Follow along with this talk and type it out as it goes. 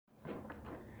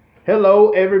Hello,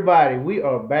 everybody. We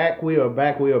are back. We are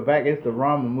back. We are back. It's the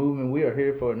Rama Movement. We are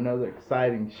here for another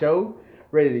exciting show.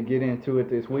 Ready to get into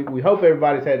it this week. We hope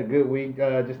everybody's had a good week.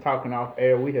 Just talking off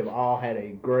air, we have all had a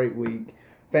great week.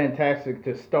 Fantastic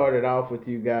to start it off with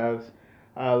you guys.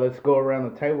 Let's go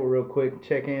around the table real quick.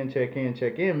 Check in, check in,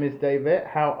 check in. Miss Davette,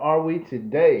 how are we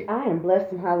today? I am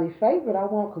blessed and highly favored. I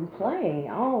won't complain.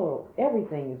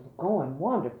 Everything is going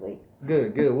wonderfully.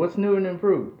 Good, good. What's new and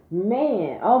improved?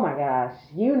 Man, oh my gosh.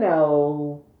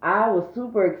 I was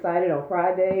super excited on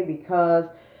Friday because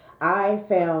I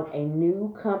found a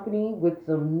new company with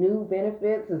some new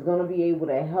benefits is going to be able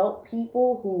to help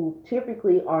people who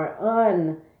typically are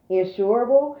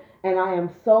uninsurable. And I am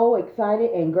so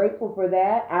excited and grateful for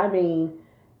that. I mean,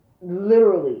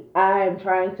 literally, I am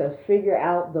trying to figure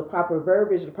out the proper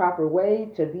verbiage, the proper way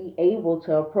to be able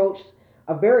to approach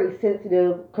a very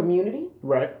sensitive community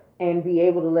Right. and be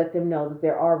able to let them know that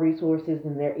there are resources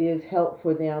and there is help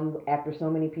for them after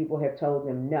so many people have told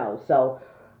them no. So,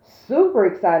 super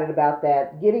excited about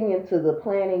that. Getting into the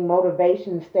planning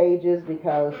motivation stages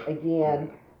because,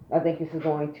 again, I think this is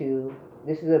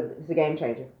a game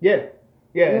changer. Yeah,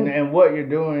 yeah, and, Mm. and what you're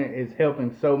doing is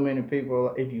helping so many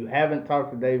people. If you haven't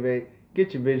talked to David,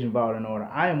 get your vision board in order.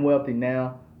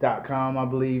 IamWealthyNow.com, I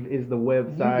believe, is the You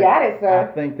website. got it, I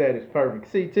sir. think that is perfect.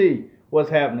 CT, what's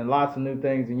happening? Lots of new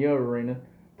things in your arena.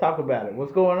 Talk about it.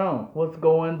 What's going on? What's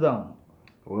going on?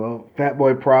 Well, Fat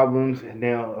Boy Problems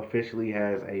now officially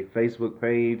has a Facebook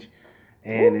page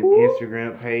and an Woo-hoo.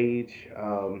 Instagram page.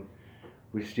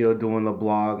 We're still doing the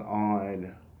blog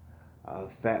on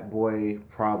Fat Boy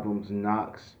Problems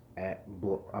Knox at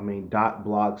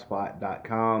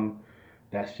 .blogspot.com.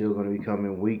 That's still going to be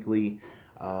coming weekly.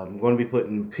 I'm going to be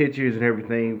putting pictures and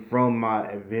everything from my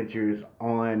adventures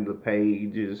on the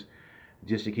pages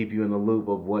just to keep you in the loop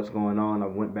of what's going on. I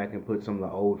went back and put some of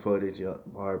the old footage up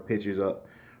or pictures up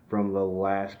from the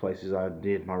last places I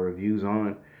did my reviews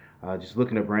on. Just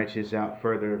looking to branch this out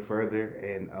further and further,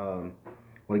 and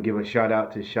want to give a shout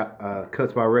out to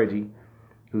Cuts by Reggie,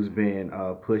 who's been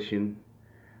pushing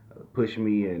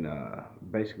me and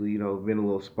basically been a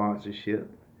little sponsorship,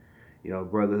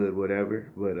 brotherhood, whatever.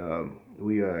 But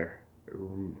we are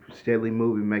steadily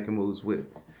moving, making moves with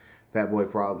Fat Boy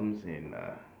Problems, and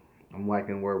I'm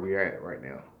liking where we're at right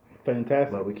now.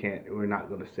 Fantastic. But we're not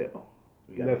gonna settle.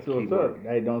 We gotta That's what's keep up. working.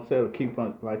 Hey, don't settle. Keep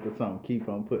on, like the song, keep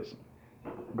on pushing.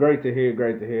 Great to hear.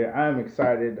 Great to hear. I'm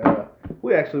excited.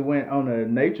 We actually went on a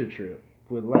nature trip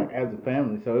with like as a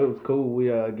family, so it was cool. We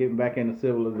getting back into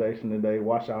civilization today.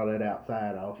 Wash all that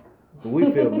outside off, but we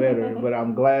feel better. But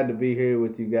I'm glad to be here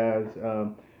with you guys.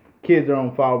 Kids are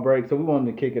on fall break, so we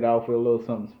wanted to kick it off with a little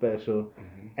something special.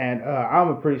 And I'm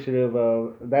appreciative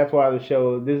of. That's why the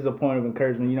show. This is a point of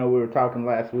encouragement. You know, we were talking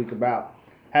last week about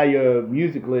how your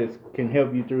music list can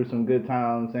help you through some good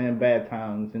times and bad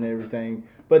times and everything.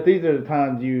 But these are the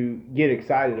times you get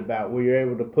excited about where you're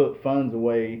able to put funds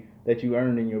away that you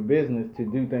earned in your business to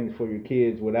do things for your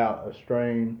kids without a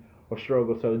strain or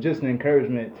struggle. So just an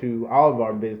encouragement to all of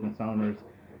our business owners.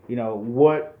 You know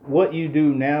what you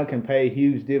do now can pay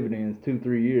huge dividends 2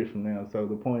 3 years from now. So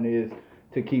the point is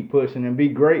to keep pushing and be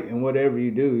great in whatever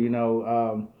you do.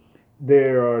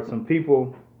 There are some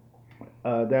people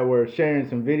that were sharing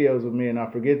some videos with me, and I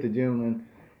forget the gentleman.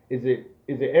 Is it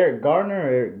Eric Gardner or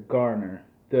Eric Garner,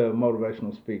 the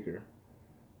motivational speaker?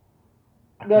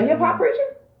 I The can't hip hop remember.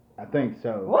 preacher? I think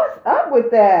so. What's up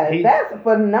with that? He That's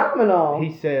phenomenal.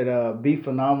 he said, "Be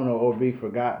phenomenal or be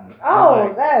forgotten." And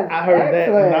Oh, that's I heard that,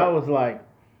 and I excellent. was like,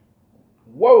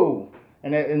 "Whoa!"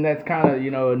 And that's kind of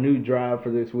a new drive for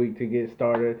this week to get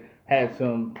started. Had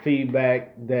some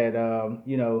feedback that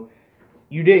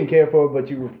you didn't care for, but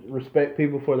you respect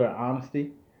people for their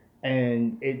honesty,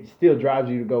 and it still drives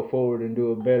you to go forward and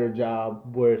do a better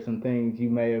job where some things you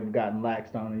may have gotten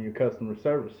laxed on in your customer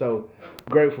service. So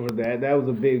grateful for that. That was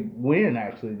a big win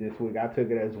actually this week. I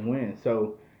took it as a win.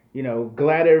 So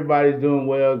glad everybody's doing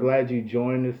well. Glad you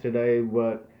joined us today.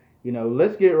 But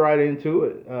let's get right into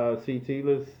it. CT,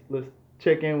 let's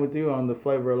check in with you on the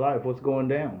flavor of life. What's going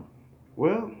down?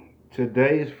 Well,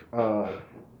 today's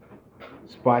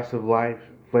spice of life,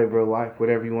 flavor of life,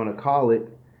 whatever you want to call it,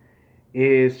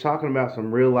 is talking about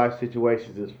some real life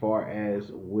situations as far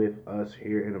as with us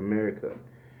here in America.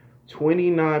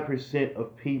 29%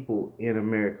 of people in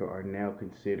America are now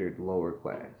considered lower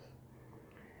class.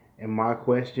 And my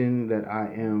question that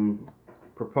I am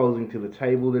proposing to the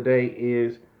table today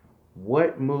is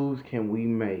what moves can we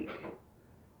make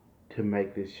to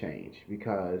make this change?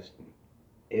 Because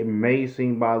it may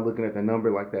seem by looking at the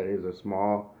number like that is a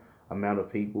small amount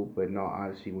of people, but in all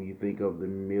honesty, when you think of the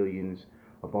millions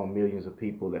upon millions of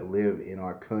people that live in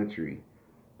our country,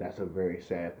 that's a very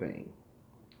sad thing.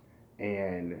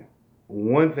 And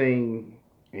one thing,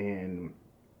 and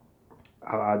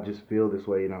I just feel this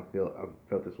way, and I've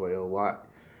felt this way a lot.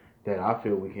 That I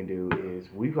feel we can do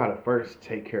is we've got to first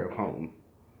take care of home,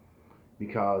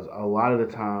 because a lot of the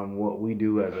time what we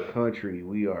do as a country,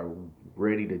 we are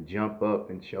ready to jump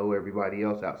up and show everybody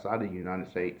else outside of the United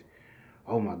States,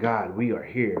 oh my God, we are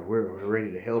here, we're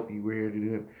ready to help you, we're here to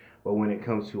do it. But when it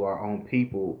comes to our own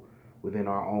people within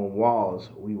our own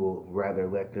walls, we will rather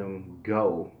let them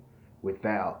go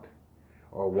without,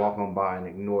 or walk on by and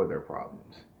ignore their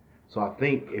problems. So I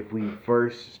think if we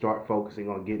first start focusing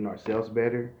on getting ourselves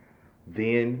better,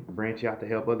 then branch out to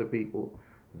help other people,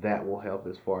 that will help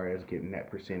as far as getting that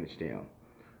percentage down.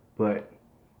 But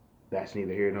that's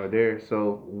neither here nor there.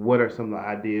 So, what are some of the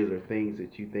ideas or things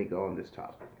that you think on this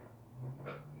topic?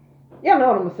 Y'all know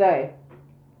what I'm gonna say.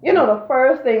 You know the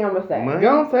first thing I'm gonna say. Money?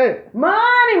 Go on, say it.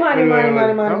 Money, money, money,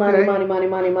 money, money, money, Okay. money, money,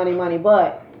 money, money, money.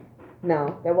 But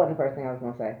no, that wasn't the first thing I was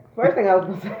gonna say. First thing I was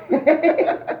gonna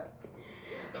say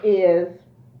is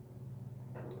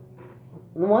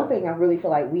the one thing I really feel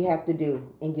like we have to do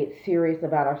and get serious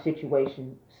about our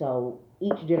situation, so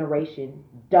each generation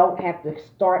don't have to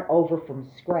start over from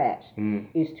scratch,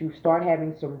 is to start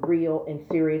having some real and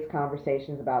serious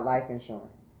conversations about life insurance.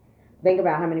 Think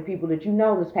about how many people that you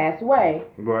know has passed away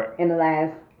Right. in the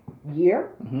last year,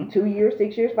 2 years,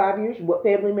 6 years, 5 years, what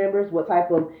family members, what type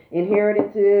of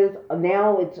inheritances.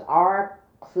 Now it's our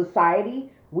society.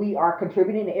 We are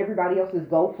contributing to everybody else's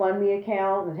GoFundMe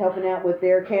account and helping out with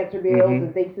their cancer bills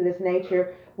and things of this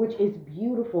nature, which is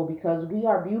beautiful because we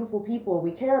are beautiful people and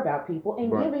we care about people, and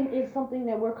Right. giving is something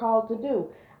that we're called to do.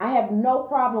 I have no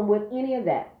problem with any of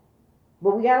that.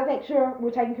 But we got to make sure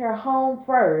we're taking care of home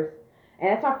first. And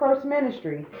that's our first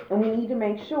ministry. And we need to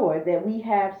make sure that we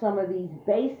have some of these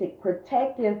basic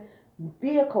protective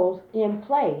vehicles in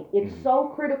play. It's so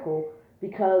critical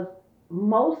because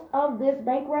most of this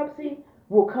bankruptcy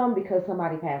will come because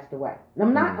somebody passed away.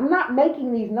 I'm not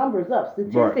making these numbers up.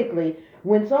 Statistically,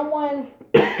 when someone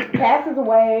passes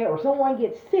away or someone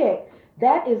gets sick,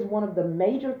 that is one of the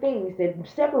major things that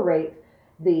separates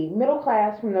the middle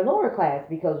class from the lower class,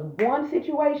 because one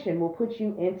situation will put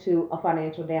you into a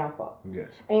financial downfall. Yes.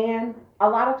 And a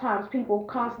lot of times people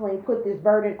constantly put this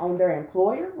burden on their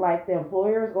employer, like the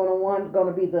employer is going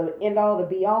to be the end all to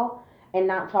be all, and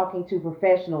not talking to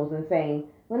professionals and saying,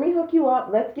 let me hook you up,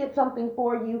 let's get something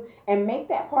for you, and make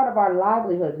that part of our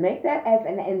livelihood. Make that as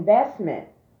an investment,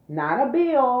 not a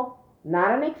bill,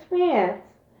 not an expense.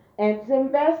 And it's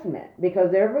investment,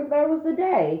 because there was a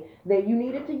day that you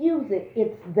needed to use it,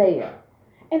 it's there.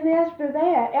 And then after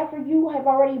that, after you have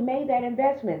already made that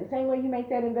investment, the same way you make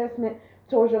that investment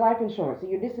towards your life insurance or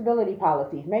your disability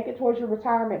policies, make it towards your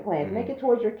retirement plans, make it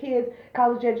towards your kids'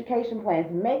 college education plans,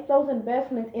 make those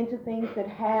investments into things that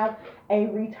have a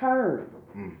return.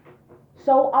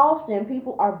 So often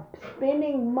people are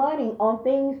spending money on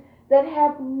things that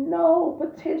have no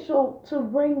potential to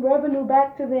bring revenue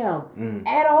back to them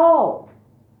at all.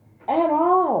 At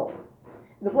all.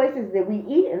 The places that we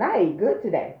eat, and I ate good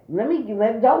today.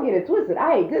 Don't get it twisted.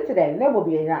 I ate good today, and there will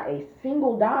be not a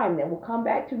single dime that will come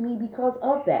back to me because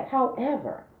of that.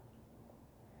 However,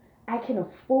 I can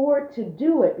afford to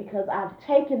do it because I've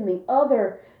taken the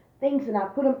other things and I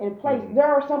put them in place. There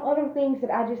are some other things that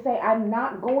I just say, I'm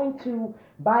not going to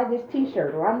buy this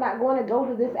t-shirt, or I'm not going to go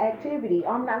to this activity,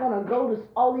 or I'm not going to go to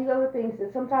all these other things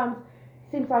that sometimes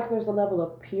seems like there's a level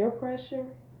of peer pressure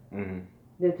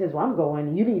that says, well, I'm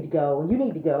going, you need to go, and you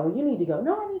need to go, and you need to go.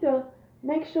 No, I need to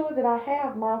make sure that I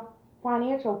have my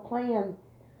financial plan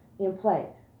in place.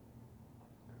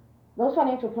 Those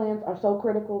financial plans are so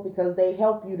critical because they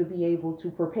help you to be able to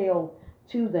propel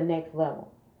to the next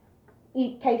level.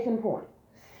 Case in point,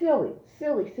 silly.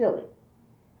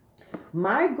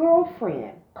 My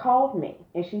girlfriend called me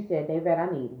and she said, David, I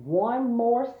need one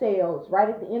more sale. It's right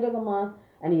at the end of the month.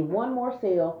 I need one more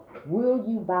sale. Will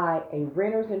you buy a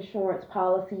renter's insurance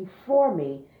policy for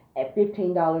me at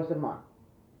 $15 a month?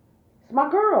 It's my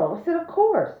girl. I said, of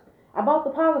course. I bought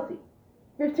the policy.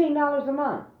 $15 a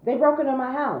month. They broke into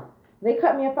my house. They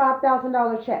cut me a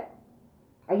 $5,000 check.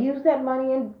 I used that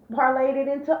money and parlayed it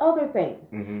into other things.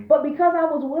 But because I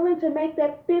was willing to make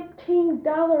that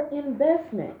 $15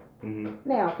 investment.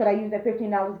 Now, could I use that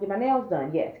 $15 to get my nails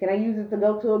done? Yes. Can I use it to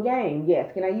go to a game?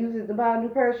 Yes. Can I use it to buy a new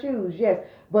pair of shoes? Yes.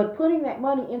 But putting that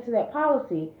money into that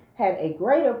policy had a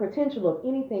greater potential of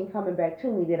anything coming back to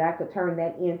me that I could turn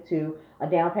that into a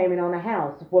down payment on a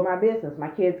house for my business, my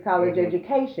kids' college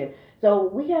education. So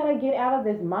we got to get out of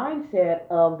this mindset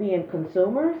of being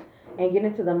consumers and get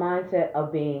into the mindset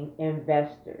of being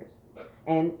investors.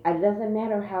 And it doesn't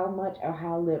matter how much or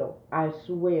how little. I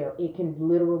swear it can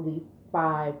literally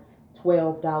 $5,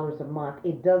 $12 a month.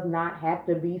 It does not have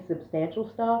to be substantial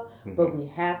stuff, but we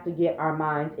have to get our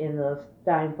minds in the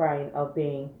time frame of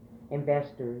being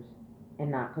investors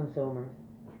and not consumers.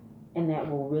 And that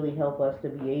will really help us to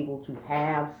be able to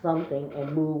have something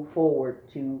and move forward,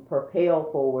 to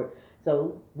propel forward,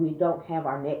 so we don't have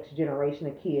our next generation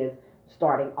of kids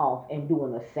starting off and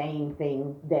doing the same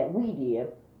thing that we did,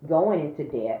 going into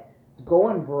debt,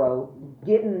 going broke,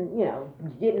 getting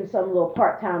some little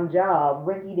part-time job,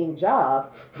 rinky-dink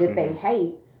job that they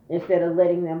hate, instead of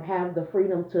letting them have the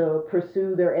freedom to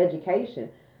pursue their education.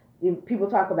 People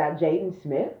talk about Jaden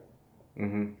Smith.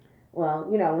 Mm-hmm. Well,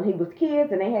 when he was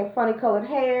kids and they had funny colored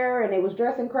hair and they was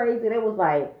dressing crazy, they was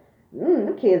like,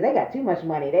 the kids, they got too much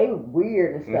money. They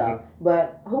weird and stuff.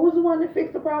 But who was the one that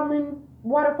fixed the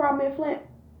water problem in Flint?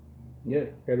 Yeah,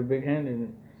 got a big hand in it.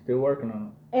 Still working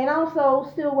on it. And also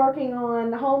still working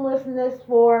on homelessness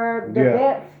for the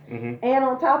vets. And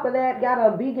on top of that, got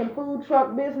a vegan food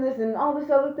truck business and all this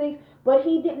other things. But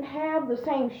he didn't have the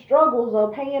same struggles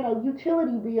of paying a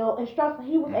utility bill and stress.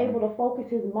 He was able to focus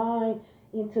his mind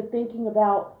into thinking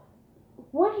about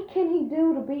what can he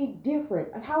do to be different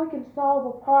and how he can solve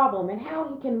a problem and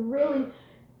how he can really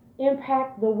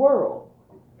impact the world.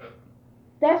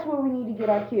 That's where we need to get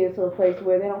our kids to a place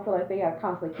where they don't feel like they got to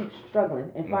constantly keep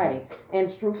struggling and fighting.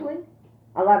 And truthfully,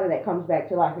 a lot of that comes back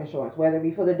to life insurance, whether it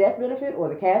be for the death benefit or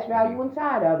the cash value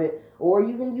inside of it, or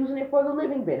even using it for the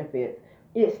living benefit.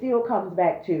 It still comes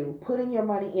back to putting your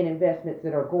money in investments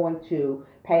that are going to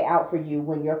pay out for you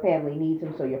when your family needs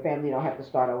them, so your family don't have to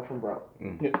start over from broke.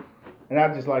 Yeah. And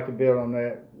I'd just like to build on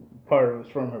that. Part of it's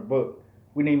from her book.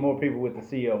 We need more people with the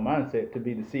CEO mindset to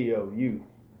be the CEO of you.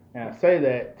 And I say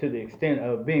that to the extent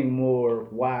of being more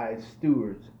wise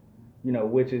stewards,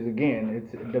 which is, again,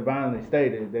 it's divinely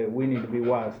stated that we need to be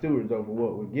wise stewards over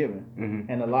what we're given.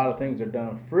 And a lot of things are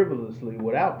done frivolously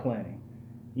without planning,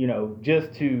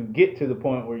 just to get to the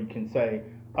point where you can say,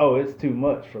 oh, it's too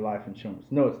much for life insurance.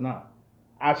 No, it's not.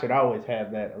 I should always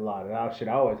have that allotted. I should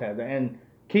always have that. And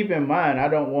keep in mind, I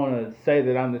don't want to say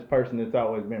that I'm this person that's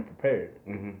always been prepared.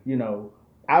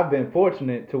 I've been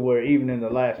fortunate to where even in the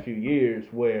last few years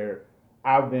where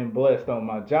I've been blessed on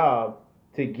my job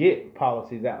to get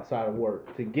policies outside of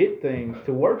work, to get things,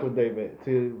 to work with David,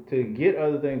 to get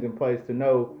other things in place to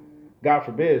know, God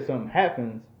forbid, something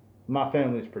happens, my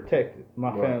family's protected.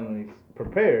 My family's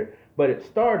prepared. But it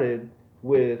started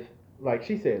with, like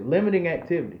she said, limiting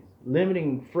activities,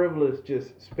 limiting frivolous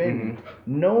just spending,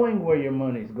 knowing where your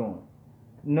money's going,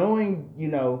 knowing,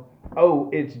 oh,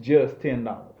 it's just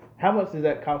 $10. How much does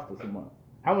that cost us a month?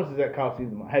 How much does that cost you a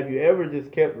month? Have you ever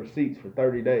just kept receipts for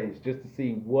 30 days just to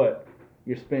see what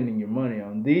you're spending your money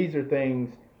on? These are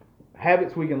things,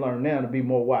 habits we can learn now to be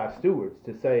more wise stewards,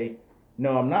 to say,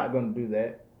 no, I'm not going to do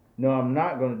that. No, I'm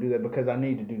not going to do that because I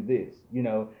need to do this,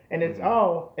 And it's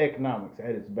all economics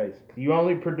at its basics. You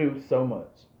only produce so much.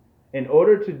 In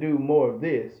order to do more of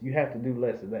this, you have to do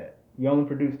less of that. You only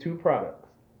produce 2 products,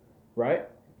 right?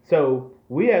 So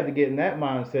we have to get in that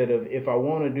mindset of, if I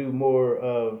want to do more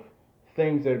of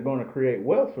things that are going to create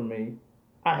wealth for me,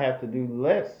 I have to do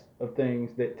less of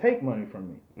things that take money from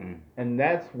me. And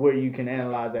that's where you can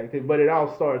analyze activity. But it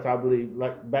all starts, I believe,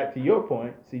 like back to your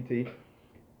point, CT,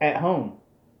 at home,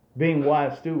 being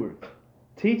wise stewards,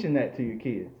 teaching that to your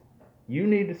kids. You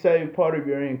need to save part of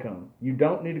your income. You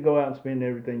don't need to go out and spend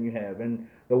everything you have. And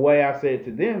the way I say it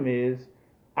to them is,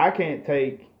 I can't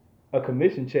take a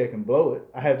commission check and blow it.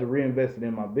 I have to reinvest it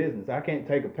in my business. I can't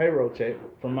take a payroll check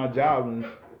from my job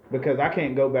because I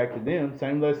can't go back to them.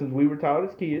 Same lessons we were taught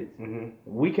as kids.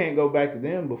 We can't go back to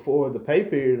them before the pay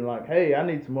period and like, hey, I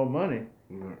need some more money.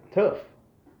 Tough.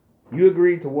 You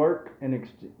agreed to work and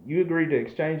you agreed to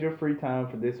exchange your free time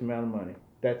for this amount of money.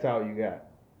 That's all you got.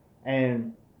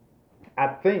 And I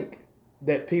think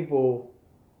that people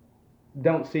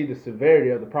don't see the severity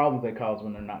of the problems they cause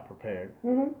when they're not prepared.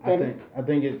 I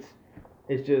think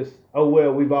it's just, oh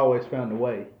well, we've always found a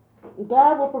way.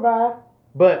 God will provide.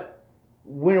 But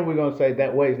when are we going to say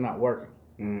that way's not working?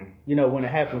 When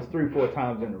it happens 3-4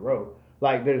 times in a row.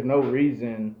 Like, there's no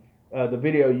reason. The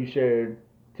video you shared,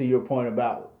 to your point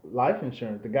about life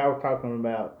insurance, the guy was talking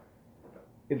about,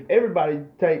 if everybody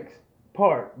takes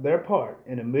their part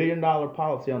in $1 million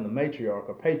policy on the matriarch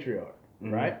or patriarch,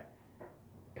 right?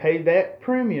 Pay that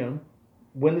premium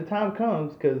when the time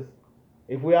comes, because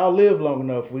if we all live long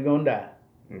enough, we're gonna die.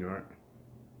 Right.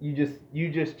 You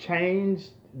just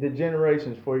changed the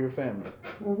generations for your family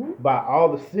by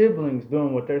all the siblings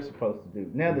doing what they're supposed to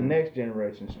do. Now the next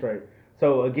generation straight.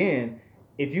 So again,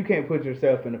 if you can't put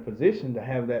yourself in a position to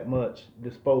have that much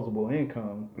disposable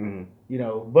income,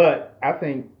 Mm-hmm. but I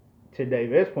think to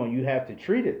Dave's point, you have to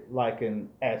treat it like an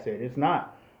asset. It's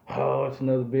not, oh, it's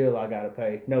another bill I gotta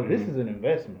pay. No, this is an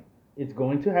investment. It's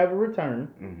going to have a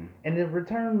return, and the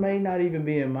return may not even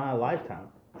be in my lifetime.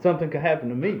 Something could happen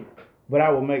to me, but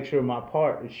I will make sure my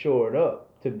part is shored up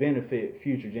to benefit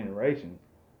future generations.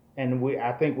 And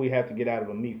I think we have to get out of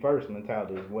a me first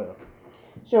mentality as well.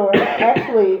 Sure.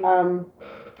 Actually,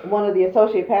 one of the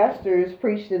associate pastors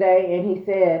preached today, and he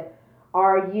said,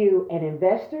 "Are you an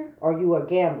investor or are you a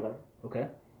gambler?" Okay.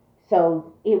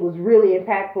 So it was really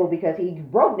impactful because he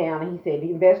broke down and he said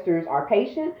investors are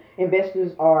patient,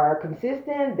 investors are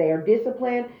consistent, they are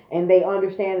disciplined, and they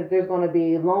understand that there's going to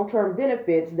be long-term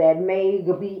benefits that may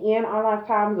be in our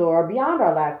lifetimes or beyond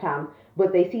our lifetime,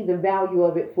 but they see the value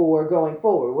of it for going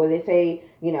forward. Where they say,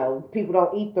 people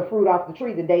don't eat the fruit off the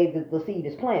tree the day that the seed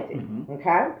is planted. Mm-hmm.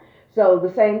 Okay? So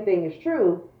the same thing is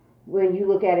true when you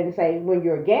look at it and say, when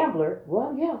you're a gambler,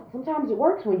 well, yeah, sometimes it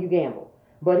works when you gamble.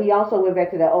 But he also went back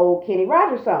to that old Kenny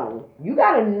Rogers song. You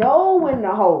got to know when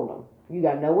to hold them. You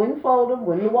got to know when to fold them,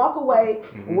 when to walk away,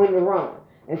 and when to run.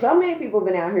 And so many people have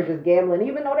been out here just gambling,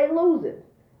 even though they losing.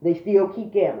 They still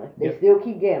keep gambling. They still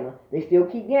keep gambling. They still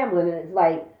keep gambling. And it's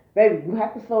like, baby, you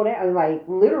have to slow down. Like,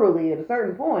 literally, at a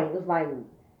certain point, it's like,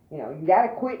 you got to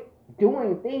quit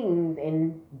doing things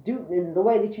and do in the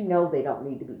way that you know they don't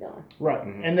need to be done. Right.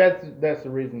 And that's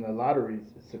the reason the lottery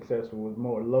is successful with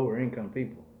more lower income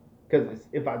people. Because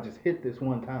if I just hit this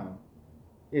one time,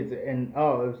 it's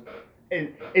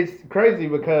crazy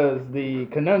because the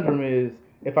conundrum is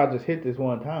if I just hit this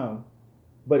one time,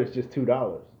 but it's just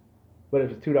 $2. But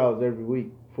if it's $2 every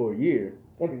week for a year,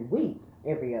 every week,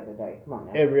 every other day, come on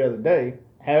now. Every other day,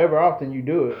 however often you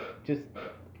do it, just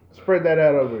spread that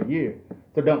out over a year.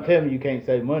 So don't tell me you can't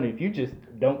save money if you just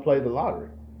don't play the lottery.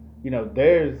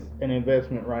 There's an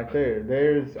investment right there.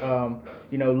 There's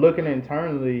looking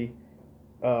internally.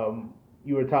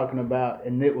 You were talking about,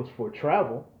 and it was for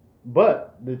travel.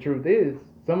 But the truth is,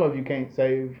 some of you can't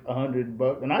save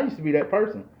 $100, and I used to be that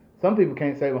person. Some people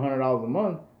can't save $100 a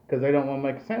month because they don't want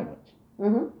to make a sandwich.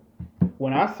 Mm-hmm.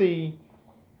 When I see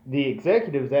the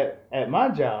executives at my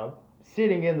job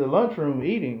sitting in the lunchroom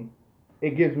eating,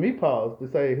 it gives me pause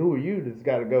to say, who are you that's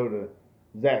got to go to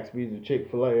Zaxby's or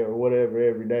Chick-fil-A or whatever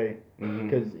every day?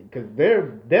 Because they're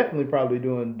definitely probably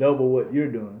doing double what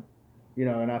you're doing.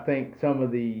 And I think some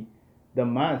of the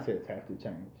mindsets have to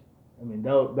change. I mean,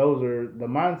 those are the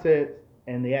mindsets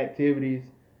and the activities.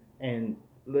 And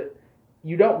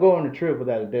you don't go on a trip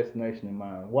without a destination in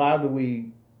mind. Why do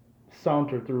we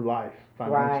saunter through life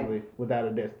financially without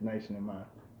a destination in mind?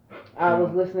 I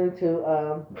was listening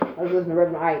to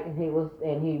Reverend Ike,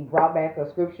 and he brought back a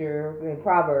scripture in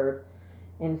Proverbs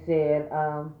and said,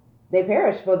 they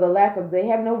perish for the lack of, they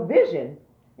have no vision,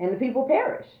 and the people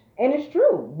perish. And it's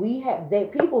true.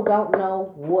 People don't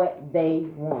know what they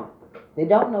want. They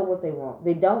don't know what they want.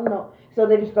 They don't know. So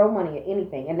they just throw money at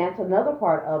anything. And that's another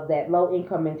part of that low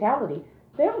income mentality.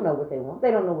 They don't know what they want.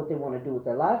 They don't know what they want to do with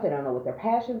their lives. They don't know what their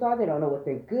passions are. They don't know what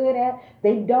they're good at.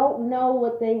 They don't know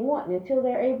what they want. And until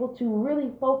they're able to really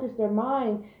focus their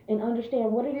mind and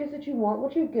understand what it is that you want,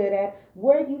 what you're good at,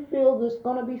 where you feel there's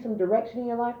going to be some direction in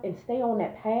your life, and stay on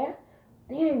that path,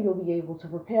 then you'll be able to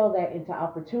propel that into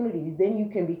opportunities. Then you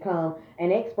can become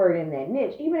an expert in that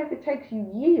niche. Even if it takes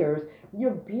you years,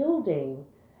 you're building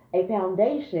a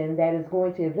foundation that is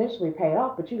going to eventually pay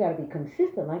off, but you got to be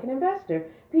consistent like an investor.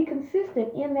 Be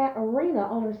consistent in that arena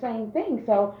on the same thing.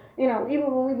 So, even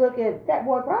when we look at That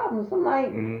Boy Problems, I'm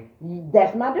like,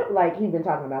 that's my dude. Like, he's been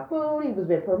talking about food, he's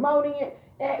been promoting it.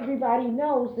 Everybody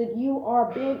knows that you are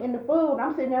big into food.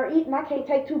 I'm sitting there eating, I can't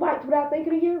take 2 bites without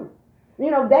thinking of you.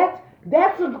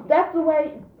 That's the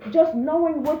way, just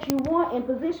knowing what you want and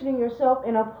positioning yourself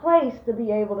in a place to be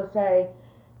able to say,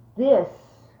 this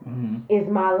is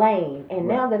my lane. And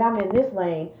now that I'm in this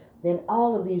lane, then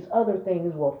all of these other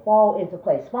things will fall into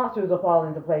place. Sponsors will fall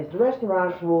into place. The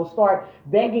restaurants will start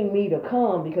begging me to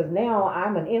come because now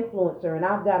I'm an influencer and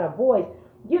I've got a voice.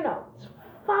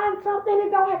 Find something.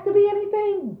 It don't have to be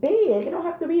anything big. It don't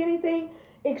have to be anything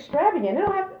extravagant. It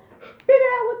don't have to. Figure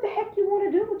out what the heck you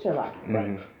want to do with your life.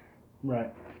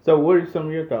 Right. So what are some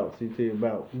of your thoughts, CT,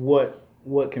 about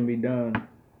what can be done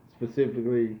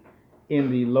specifically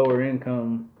in the lower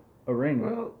income arena?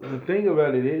 Well, the thing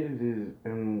about it is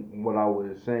and what I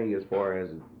was saying as far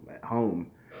as at home,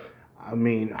 I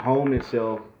mean, home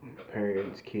itself,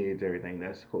 parents, kids, everything,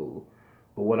 that's cool.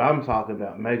 But what I'm talking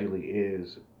about majorly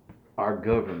is our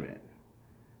government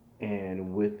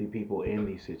and with the people in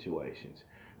these situations.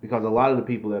 Because a lot of the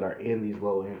people that are in these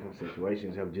low income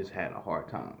situations have just had a hard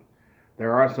time.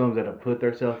 There are some that have put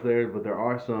themselves there, but there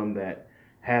are some that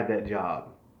had that job,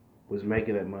 was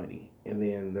making that money, and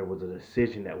then there was a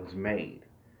decision that was made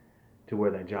to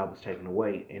where that job was taken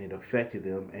away, and it affected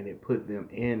them, and it put them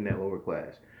in that lower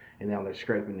class, and now they're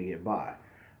scraping to get by.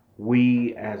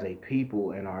 We, as a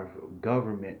people, and our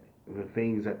government, the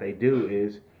things that they do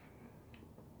is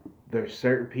there's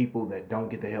certain people that don't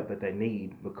get the help that they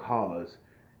need because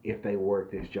if they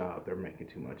work this job, they're making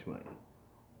too much money,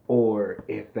 or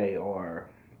if they are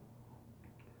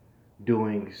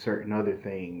doing certain other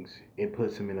things, it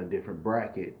puts them in a different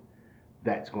bracket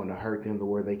that's going to hurt them to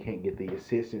where they can't get the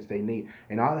assistance they need.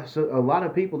 And so a lot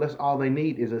of people, that's all they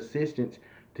need is assistance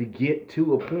to get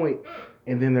to a point,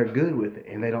 and then they're good with it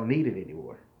and they don't need it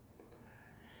anymore.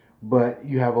 But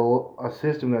you have a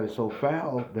system that is so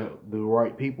foul that the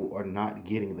right people are not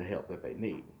getting the help that they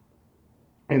need.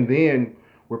 And then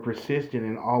we're persistent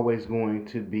and always going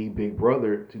to be big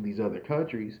brother to these other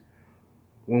countries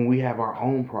when we have our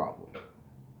own problem.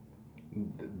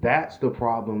 That's the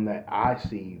problem that I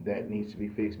see that needs to be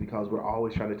fixed, because we're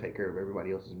always trying to take care of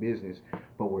everybody else's business,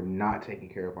 but we're not taking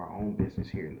care of our own business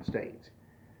here in the States.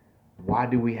 Why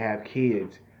do we have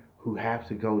kids who have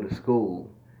to go to school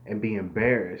and be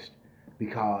embarrassed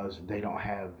because they don't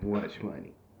have lunch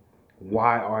money?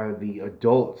 Why are the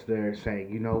adults there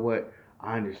saying, you know what,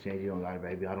 I understand you don't got a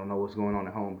baby, I don't know what's going on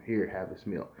at home, here, have this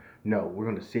meal. No, we're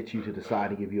going to sit you to the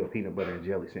side and give you a peanut butter and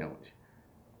jelly sandwich,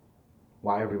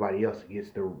 while everybody else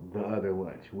gets the other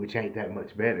lunch, which ain't that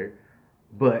much better.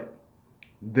 But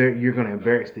you're going to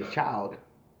embarrass this child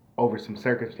over some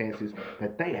circumstances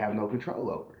that they have no control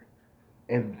over.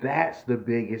 And that's the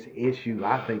biggest issue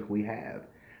I think we have.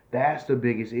 That's the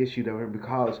biggest issue that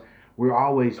because we're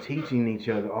always teaching each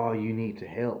other, oh, you need to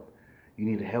help. You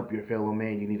need to help your fellow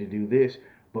man. You need to do this.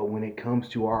 But when it comes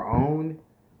to our own,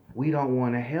 we don't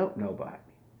want to help nobody.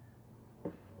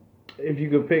 If you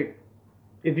could pick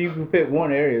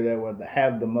one area that would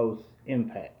have the most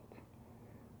impact,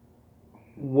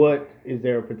 what is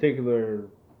there a particular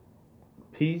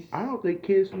piece? I don't think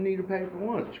kids need to pay for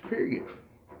lunch, period.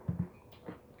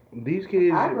 These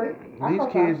kids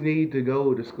need to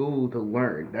go to school to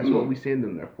learn. That's what we send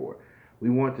them there for. We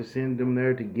want to send them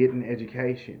there to get an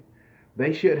education.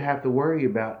 They should have to worry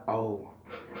about, oh,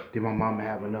 did my mama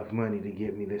have enough money to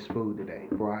get me this food today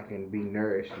before I can be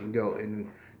nourished and go and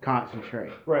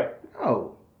concentrate? Right.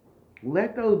 No.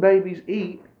 Let those babies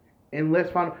eat, and let's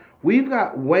find. We've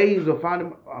got ways of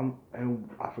finding. And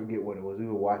I forget what it was. I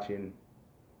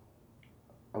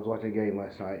was watching a game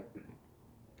last night,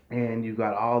 and you've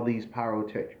got all these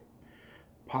pyros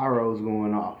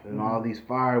going off, and all these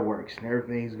fireworks, and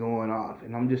everything's going off,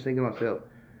 and I'm just thinking to myself,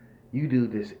 you do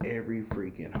this every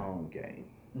freaking home game.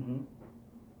 Mm-hmm.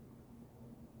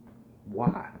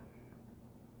 Why?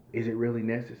 Is it really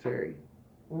necessary?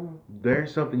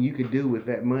 There's something you could do with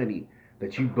that money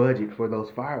that you budget for those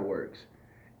fireworks,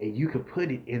 and you could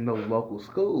put it in those local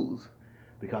schools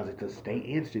because it's a state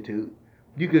institute.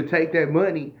 You could take that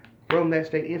money from that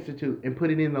state institute and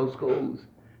put it in those schools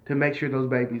to make sure those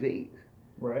babies eat.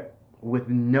 Right. With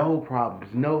no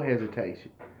problems, no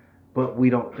hesitation. But we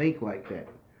don't think like that.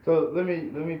 So let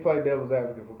me play devil's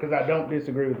advocate, because I don't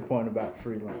disagree with the point about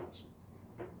free lunch.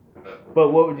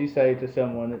 But what would you say to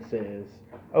someone that says,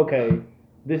 okay,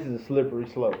 this is a slippery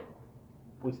slope.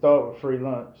 We start with free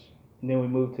lunch, and then we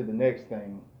move to the next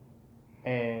thing.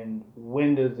 And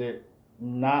when does it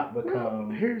not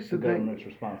become the government's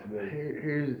responsibility?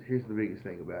 Here's the biggest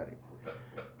thing about it.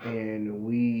 And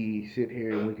we sit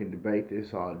here and we can debate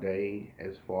this all day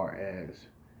as far as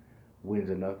when's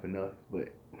enough, but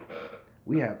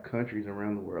we have countries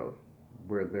around the world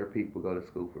where their people go to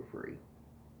school for free.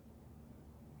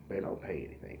 They don't pay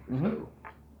anything for school.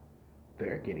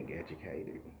 They're getting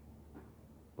educated.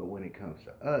 But when it comes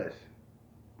to us,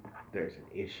 there's an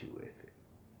issue with it.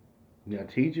 Now,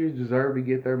 teachers deserve to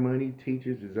get their money.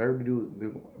 Teachers deserve to do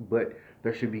it, but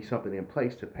there should be something in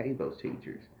place to pay those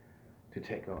teachers to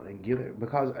take on and give it.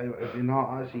 Because, in all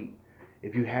honesty,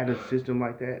 if you had a system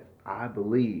like that, I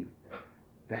believe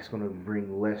that's going to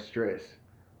bring less stress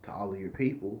to all of your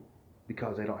people,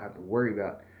 because they don't have to worry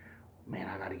about, man,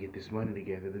 I got to get this money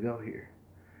together to go here.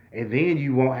 And then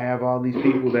you won't have all these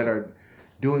people that are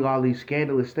doing all these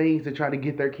scandalous things to try to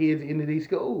get their kids into these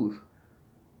schools.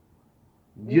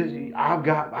 I've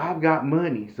got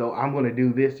money, so I'm going to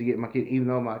do this to get my kid, even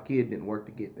though my kid didn't work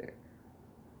to get there.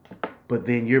 But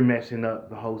then you're messing up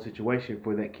the whole situation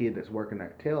for that kid that's working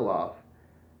their tail off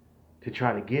to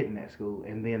try to get in that school,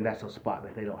 and then that's a spot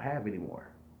that they don't have anymore.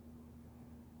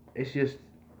 It's just,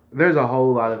 there's a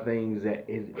whole lot of things that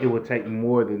it would take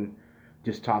more than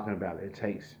just talking about it. It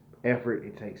takes effort,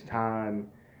 it takes time,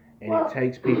 and Well- it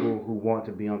takes people who want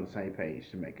to be on the same page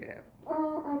to make it happen.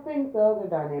 I think the other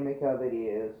dynamic of it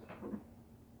is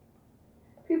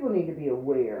people need to be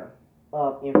aware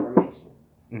of information.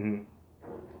 Hmm.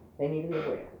 They need to be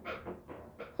aware.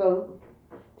 So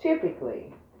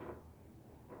typically,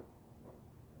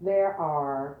 there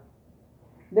are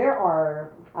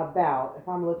about, if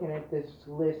I'm looking at this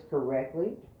list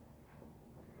correctly,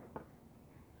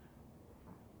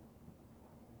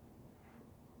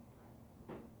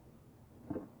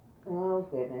 oh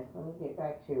goodness, let me get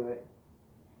back to it.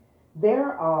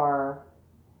 There are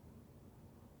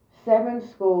 7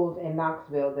 schools in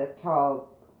Knoxville that's called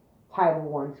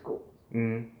Title I schools.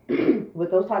 Hmm.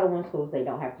 With those Title I schools, they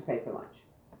don't have to pay for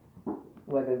lunch.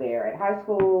 Whether they're at high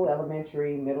school,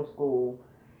 elementary, middle school,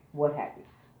 what have you.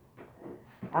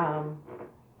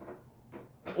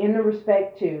 In the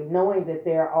respect to knowing that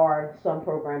there are some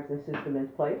programs and systems in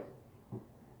place,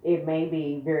 it may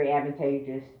be very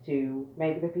advantageous to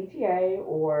maybe the PTA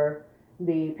or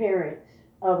the parents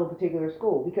of a particular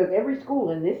school, because every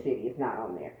school in this city is not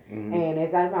on there. Hmm. And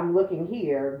as I'm looking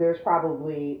here, there's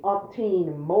probably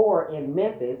umpteen more in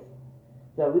Memphis.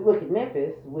 So we look at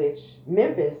Memphis, which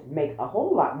Memphis makes a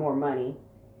whole lot more money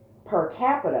per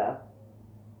capita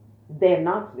than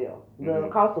Knoxville. The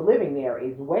Mhm. cost of living there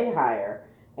is way higher.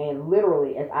 And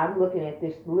literally, as I'm looking at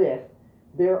this list,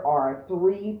 there are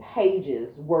 3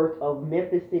 pages worth of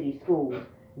Memphis City schools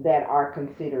that are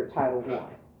considered Title I.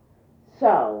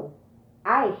 So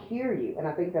I hear you, and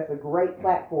I think that's a great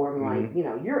platform. Like, you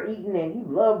know, you're eating and you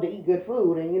love to eat good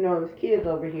food, and you know, there's kids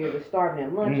over here that's starving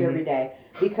at lunch every day,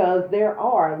 because there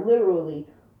are literally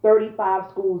 35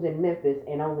 schools in Memphis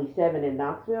and only 7 in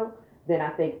Knoxville. Then I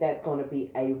think that's going to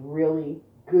be a really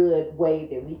good way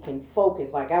that we can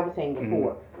focus, like I was saying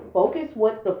before, focus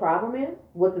what the problem is,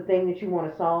 what the thing that you want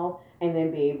to solve, and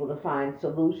then be able to find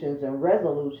solutions and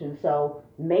resolutions. So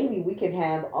maybe we can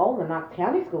have all the Knox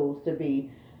County schools to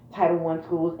be Title I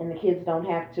schools, and the kids don't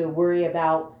have to worry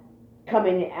about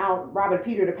coming out robbing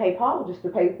Peter to pay Paul just to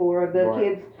pay for the Right.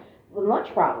 kids'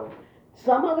 lunch problem.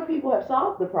 Some other people have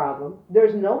solved the problem.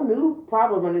 There's no new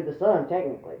problem under the sun,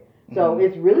 technically. So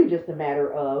it's really just a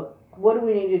matter of, what do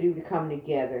we need to do to come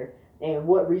together, and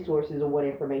what resources or what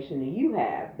information do you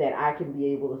have that I can be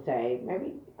able to say,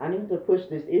 maybe I need to push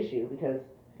this issue, because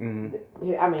I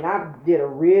mean, I did a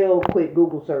real quick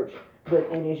Google search,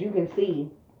 and as you can see,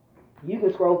 you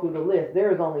can scroll through the list.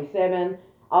 There is only 7,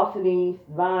 Austin East,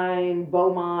 Vine,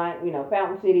 Beaumont, you know,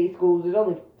 Fountain City schools. There's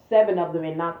only 7 of them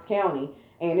in Knox County,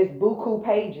 and it's buku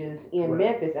pages in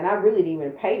Memphis. And I really didn't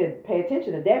even pay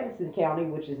attention to Davidson County,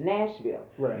 which is Nashville.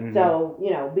 Right. So, you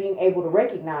know, being able to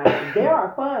recognize that there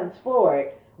are funds for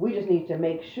it. We just need to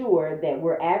make sure that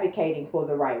we're advocating for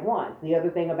the right ones. The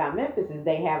other thing about Memphis is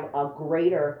they have a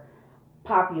greater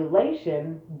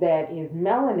population that is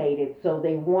melanated, so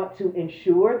they want to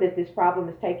ensure that this problem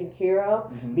is taken care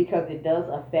of, because it does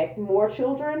affect more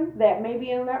children that may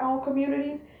be in their own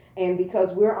communities. And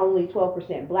because we're only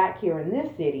 12% black here in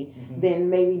this city, then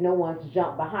maybe no one's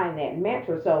jumped behind that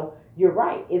mantra. So you're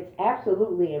right, it's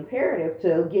absolutely imperative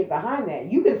to get behind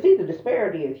that. You can see the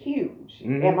disparity is huge.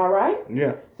 Am I right?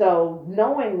 Yeah. So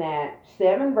knowing that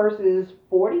 7 versus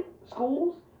 40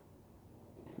 schools,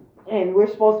 and we're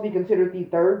supposed to be considered the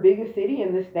 3rd biggest city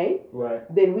in the state, Right.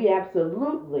 then we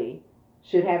absolutely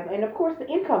should have, and of course the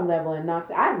income level in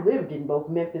Knoxville. I've lived in both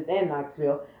Memphis and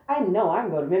Knoxville. I know I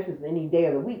can go to Memphis any day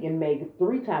of the week and make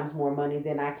 3 times more money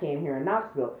than I can here in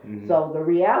Knoxville. So the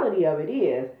reality of it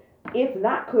is, it's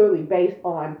not clearly based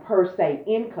on per se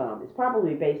income. It's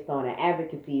probably based on an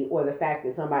advocacy, or the fact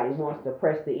that somebody wants to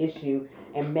press the issue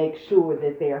and make sure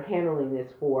that they're handling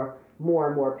this for more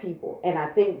and more people. And I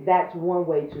think that's one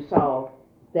way to solve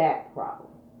that problem.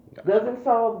 Doesn't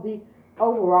solve the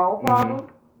overall problem,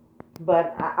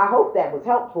 but I hope that was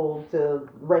helpful to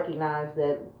recognize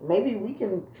that maybe we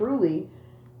can truly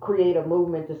create a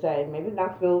movement to say, maybe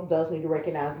Knoxville does need to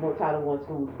recognize more Title I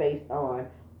schools based on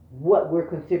what we're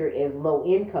considered as low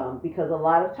income, because a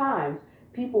lot of times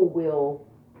people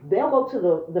they'll go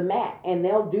to the mat and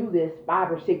they'll do this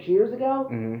 5 or 6 years ago,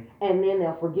 and then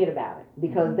they'll forget about it,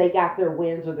 because they got their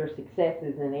wins or their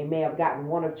successes, and they may have gotten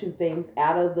 1 or 2 things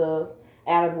out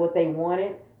of what they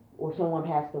wanted, or someone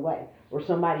passed away, or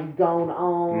somebody's gone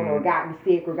on, or gotten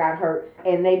sick, or got hurt,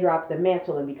 and they dropped the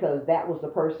mantle, and because that was the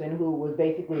person who was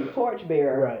basically the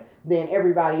torchbearer, then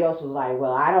everybody else was like,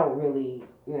 well, I don't really,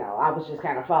 you know, I was just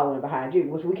kind of following behind you,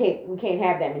 which we can't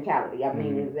have that mentality. I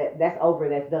mean, that's over,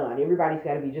 that's done. Everybody's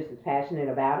got to be just as passionate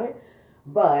about it,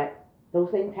 but those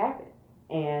things happen,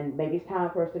 and maybe it's time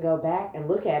for us to go back and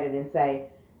look at it and say,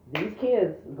 these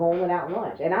kids going without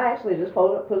lunch. And I actually just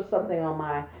put something on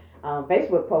my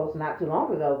Facebook post not too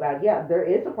long ago about, yeah, there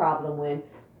is a problem when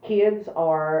kids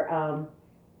are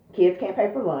kids can't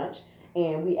pay for lunch,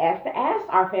 and we have to ask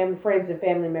our family, friends, and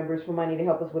family members for money to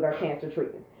help us with our cancer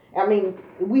treatment. I mean,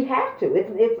 we have to.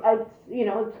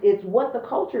 It's what the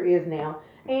culture is now,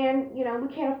 and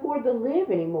we can't afford to live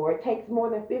anymore. It takes more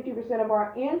than 50% of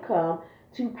our income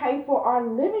to pay for our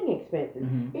living expenses.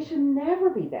 Mm-hmm. It should never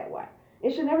be that way.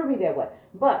 It should never be that way.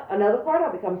 But another part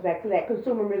of it comes back to that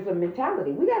consumerism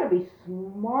mentality. We got to be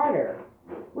smarter.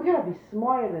 We got to be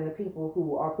smarter than the people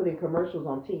who are putting commercials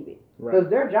on TV. Because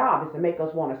their job is to make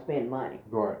us want to spend money.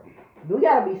 Right. We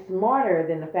got to be smarter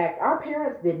than the fact our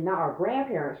parents did not, our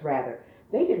grandparents rather,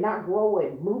 they did not grow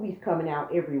with movies coming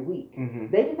out every week. Mm-hmm.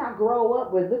 They did not grow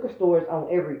up with liquor stores on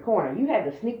every corner. You had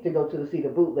to sneak to go to see the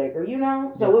bootlegger,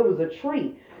 So it was a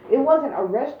treat. It wasn't a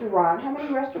restaurant. How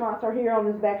many restaurants are here on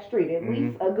this back street? At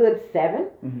least a good 7.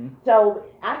 Mm-hmm. So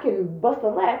I can bust a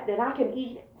left and I can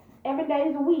eat 7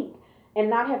 days a week and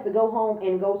not have to go home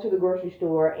and go to the grocery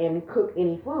store and cook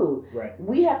any food. Right.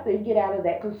 We have to get out of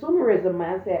that consumerism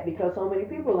mindset because so many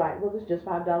people are like, well, it's just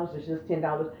 $5, it's just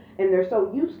 $10. And they're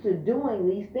so used to doing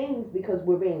these things because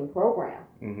we're being programmed.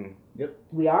 Mm-hmm. Yep.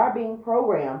 We are being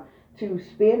programmed to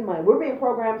spend money. We're being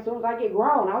programmed as soon as I get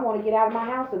grown. I want to get out of my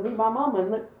house and leave my mama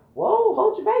and look, whoa,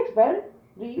 hold your bakes, baby.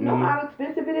 Do you know how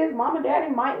expensive it is? Mom and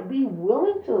daddy might be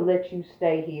willing to let you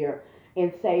stay here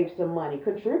and save some money,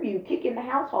 contribute, kick in the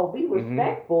household, be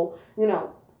respectful,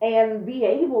 and be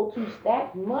able to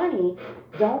stack money.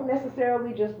 Don't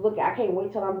necessarily just look, I can't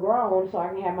wait till I'm grown so I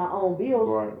can have my own bills.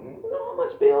 Right. You know how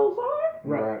much bills are?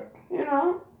 Right.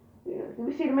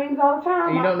 We see the memes all the time.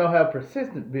 And you don't know how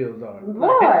persistent bills are.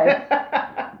 Boy,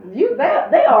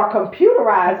 they are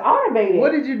computerized, automated.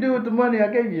 What did you do with the money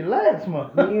I gave you last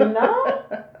month?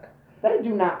 They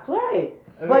do not play.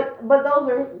 But those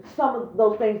are some of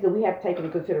those things that we have to take into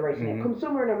consideration. And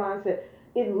consumer mindset,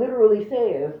 it literally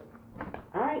says,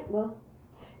 all right, well,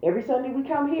 every Sunday we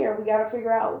come here, we got to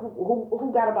figure out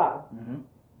who got a bottle.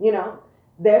 Mm-hmm.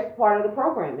 That's part of the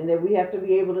program, and then we have to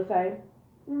be able to say,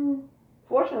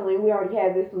 fortunately, we already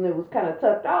had this one that was kind of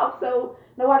tucked off, so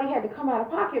nobody had to come out of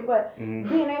pocket. But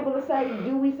being able to say,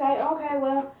 do we say, okay,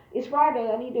 well, it's Friday,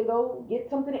 I need to go get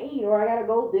something to eat, or I gotta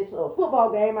go this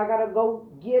football game, I gotta go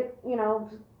get,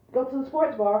 go to the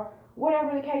sports bar,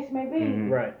 whatever the case may be.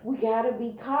 Right. We gotta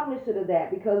be cognizant of that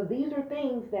because these are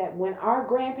things that when our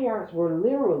grandparents were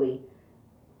literally,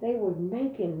 they were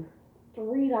making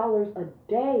 $3 a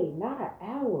day, not an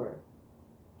hour,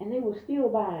 and they were still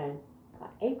buying an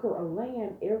acre of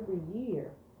land every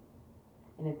year.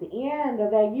 And at the end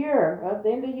of that year, at the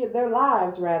end of their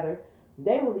lives rather,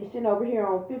 they will be sitting over here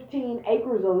on 15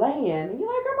 acres of land. And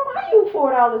you're like, Grandma, how you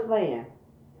afford all this land?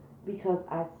 Because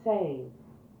I saved,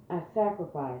 I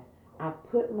sacrificed, I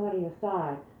put money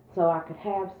aside so I could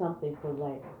have something for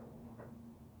later.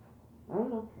 I don't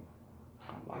know.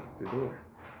 I like the door.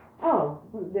 Oh,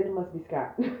 then it must be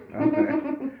Scott.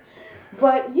 Okay.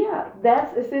 But yeah,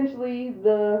 that's essentially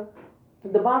the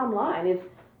bottom line. It's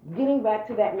getting back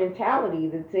to that mentality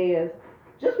that says,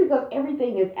 just because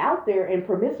everything is out there and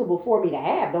permissible for me to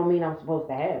have, don't mean I'm supposed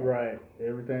to have. Right.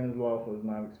 Everything is lawful is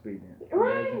not expedient.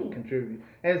 Right. Contribute.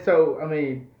 And so, I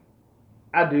mean,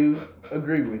 I do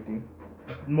agree with you.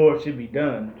 More should be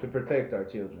done to protect our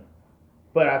children.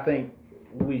 But I think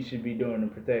we should be doing the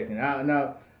protecting.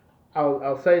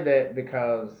 I'll say that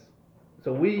because,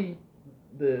 so the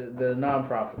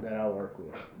nonprofit that I work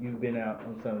with, you've been out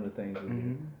on some of the things we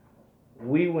do.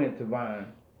 We went to Vine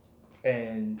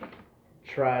and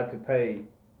tried to pay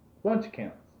lunch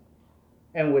accounts.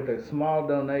 And with a small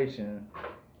donation,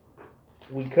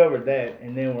 we covered that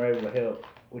and then we're able to help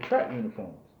with track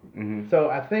uniforms. So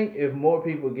I think if more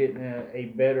people get in a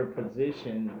better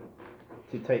position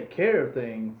to take care of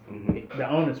things, the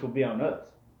onus will be on us.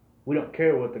 We don't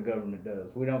care what the government does.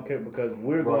 We don't care because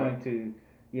we're going to,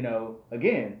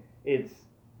 again, it's,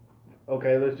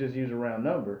 okay, let's just use a round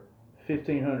number,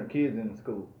 1,500 kids in the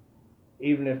school.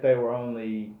 Even if they were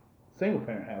only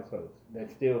single-parent households,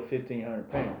 that's still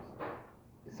 1,500 parents.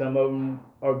 Some of them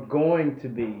are going to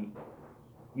be,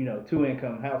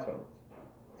 two-income households.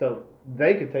 So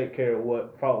they could take care of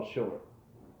what falls short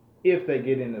if they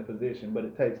get in the position, but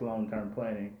it takes long-term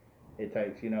planning. It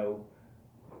takes,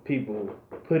 people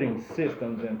putting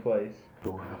systems in place.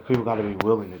 People got to be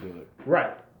willing to do it.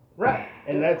 Right.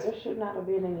 And there should not have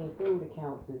been any food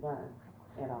accounts designed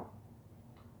at all.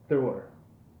 There were,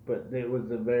 but it was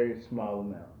a very small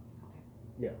amount.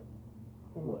 Yeah.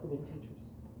 They must have been teachers.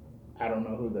 I don't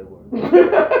know who they were.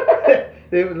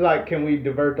 They was like, can we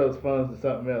divert those funds to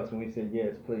something else? And we said,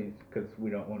 yes, please, because we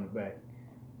don't want it back.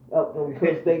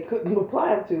 Because they couldn't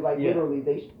apply to, like, Yeah.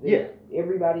 literally, Yeah.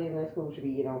 everybody in that school should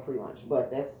be getting on free lunch.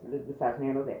 But that's besides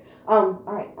here nor there. All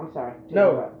right, I'm sorry. to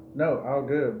No, interrupt. no, all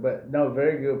good. But no,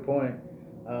 very good point.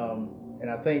 And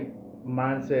I think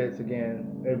mindsets,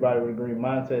 again, everybody would agree,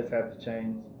 mindsets have to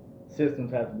change,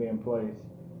 systems have to be in place,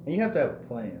 and you have to have a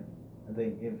plan. I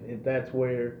think if that's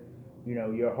where,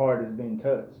 your heart is being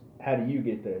touched, how do you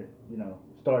get there?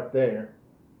 Start there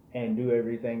and do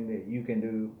everything that you can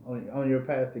do on your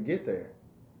path to get there.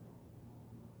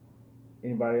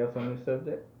 Anybody else on this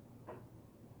subject?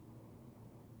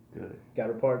 Good. Got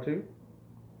a part two?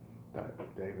 Thought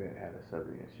David had a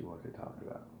subject she wanted to talk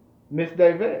about. Miss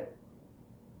David.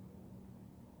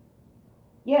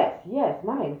 Yes,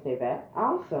 my name's David.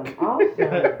 Awesome.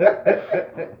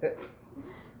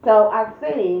 So I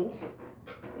think,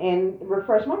 and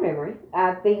refresh my memory,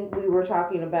 I think we were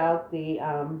talking about the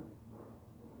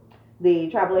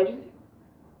travel agency.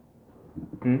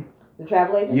 The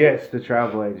travel agency. Yes, the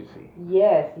travel agency.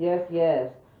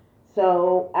 Yes.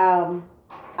 So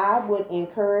I would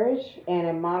encourage and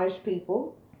admonish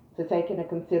people to take into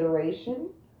consideration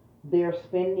their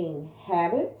spending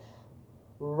habits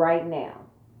right now,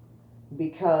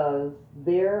 because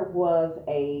there was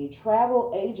a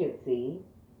travel agency,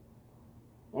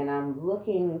 and I'm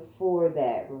looking for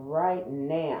that right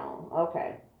now.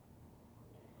 Okay.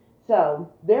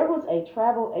 So there was a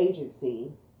travel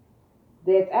agency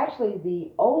that's actually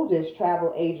the oldest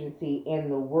travel agency in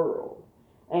the world,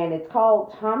 and it's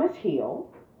called Thomas Hill.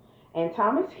 And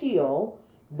Thomas Hill,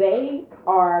 they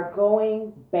are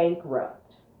going bankrupt.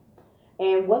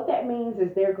 And what that means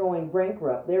is they're going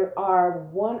bankrupt. They are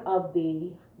one of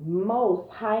the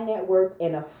most high net worth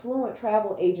and affluent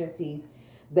travel agencies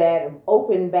that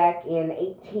opened back in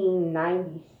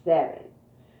 1897.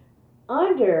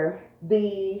 Under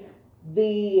the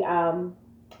in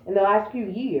the last few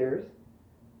years,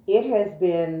 it has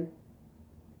been,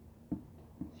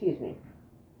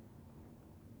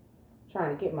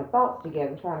 trying to get my thoughts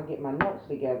together, trying to get my notes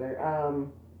together,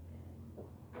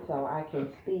 so I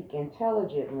can speak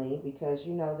intelligently, because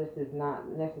this is not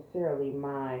necessarily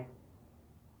my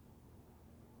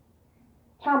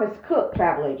Thomas Cook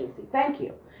Travel Agency. Thank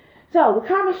you. So the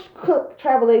Thomas Cook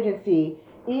Travel Agency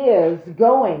is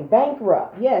going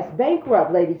bankrupt. Yes,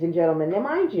 bankrupt, ladies and gentlemen. Now,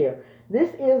 mind you, this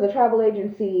is a travel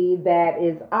agency that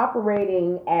is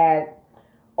operating at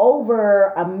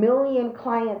over 1 million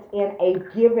clients in a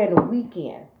given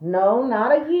weekend. No,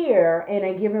 not a year, in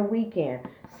a given weekend.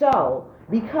 So,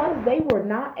 because they were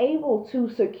not able to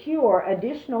secure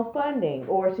additional funding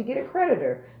or to get a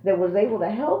creditor that was able to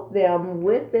help them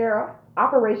with their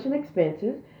operation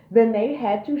expenses, then they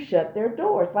had to shut their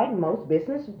doors, like most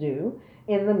businesses do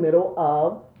in the middle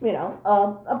of,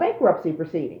 a bankruptcy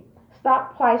proceeding.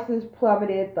 Stock prices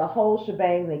plummeted, the whole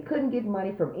shebang. They couldn't get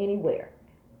money from anywhere.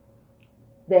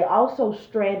 They also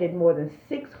stranded more than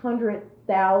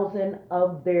 600,000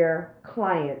 of their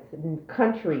clients in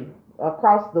country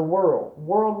across the world,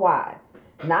 worldwide,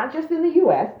 not just in the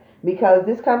U.S., because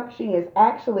this company is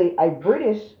actually a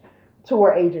British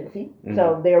tour agency. Mm-hmm.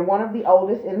 So they're one of the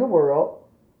oldest in the world.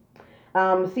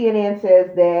 CNN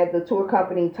says that the tour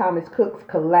company Thomas Cook's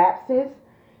collapses,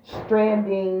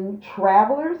 stranding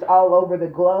travelers all over the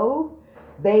globe.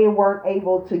 They weren't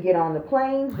able to get on the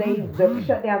planes. They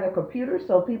shut down their computers,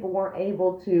 so people weren't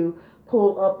able to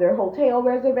pull up their hotel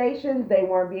reservations. They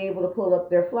weren't able to pull up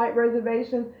their flight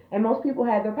reservations. And most people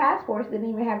had their passports, didn't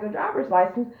even have their driver's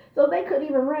license, so they couldn't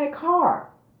even rent a car.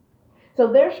 So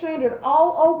they're stranded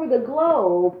all over the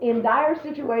globe in dire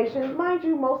situations. Mind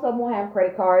you, most of them will have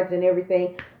credit cards and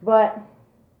everything. But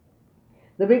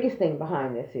the biggest thing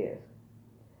behind this is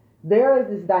there is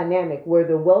this dynamic where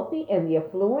the wealthy and the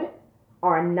affluent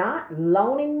are not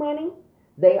loaning money.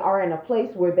 They are in a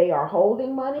place where they are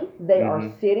holding money. They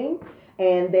are sitting,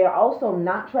 and they're also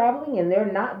not traveling, and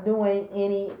they're not doing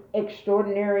any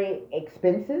extraordinary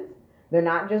expenses. They're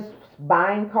not just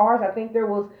buying cars. I think there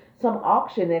was some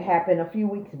auction that happened a few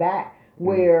weeks back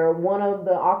where one of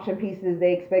the auction pieces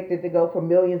they expected to go for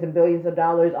millions and billions of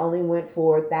dollars only went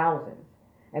for thousands.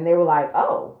 And they were like,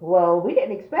 oh, well, we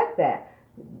didn't expect that.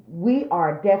 We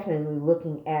are definitely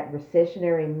looking at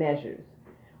recessionary measures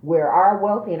where our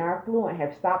wealthy and our affluent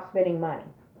have stopped spending money.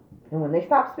 And when they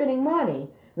stop spending money,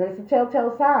 then it's a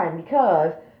telltale sign,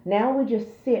 because now we just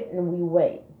sit and we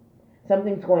wait.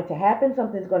 Something's going to happen,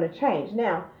 something's going to change.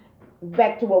 Now,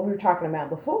 back to what we were talking about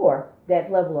before,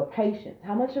 that level of patience.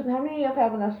 How many of you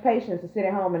have enough patience to sit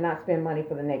at home and not spend money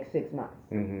for the next 6 months?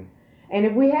 Mm-hmm. And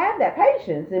if we have that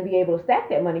patience and be able to stack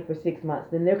that money for 6 months,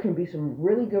 then there can be some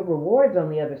really good rewards on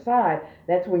the other side.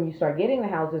 That's when you start getting the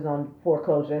houses on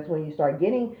foreclosure. That's when you start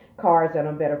getting cars at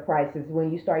on better prices.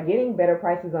 When you start getting better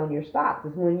prices on your stocks.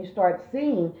 It's when you start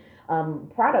seeing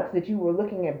products that you were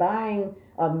looking at buying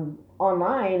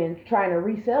online and trying to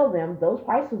resell them. Those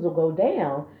prices will go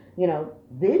down.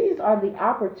 These are the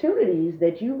opportunities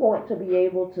that you want to be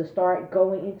able to start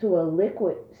going into a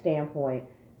liquid standpoint,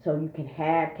 so you can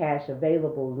have cash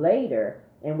available later.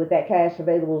 And with that cash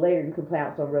available later, you can plan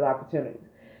out some real opportunities.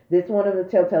 This is one of the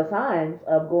telltale signs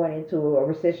of going into a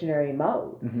recessionary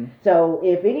mode. Mm-hmm. So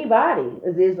if anybody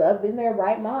is up in their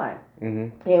right mind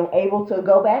and able to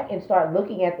go back and start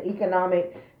looking at the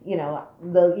economic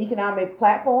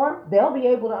platform, they'll be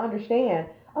able to understand,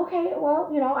 okay, well,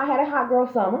 I had a hot girl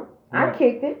summer. Right. I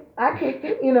kicked it.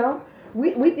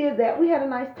 We did that. We had a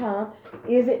nice time.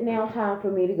 Is it now time for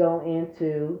me to go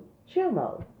into chill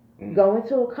mode? Go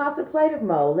into a contemplative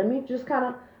mode. Let me just kind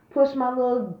of push my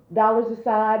little dollars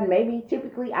aside. Maybe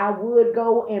typically I would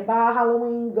go and buy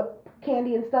Halloween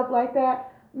candy and stuff like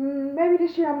that. Maybe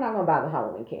this year I'm not going to buy the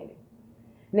Halloween candy.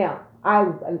 Now,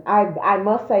 I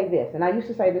must say this, and I used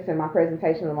to say this in my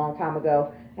presentation a long time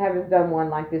ago. I haven't done one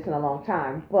like this in a long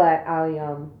time, but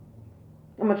I'm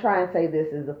going to try and say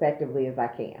this as effectively as I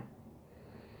can.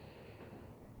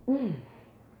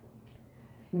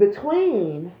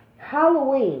 Between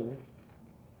Halloween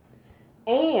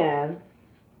and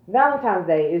Valentine's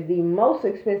Day is the most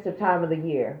expensive time of the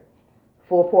year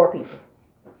for poor people.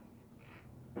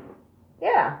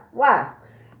 Yeah, why?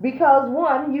 Because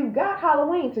one, you've got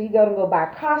Halloween, so you're going to go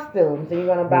buy costumes, and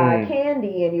you're going to buy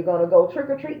candy, and you're going to go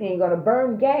trick-or-treating, and you're going to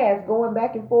burn gas going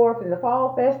back and forth in the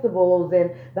fall festivals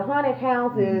and the haunted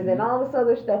houses and all this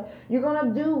other stuff. You're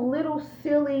going to do little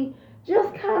silly,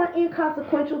 just kind of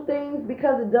inconsequential things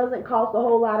because it doesn't cost a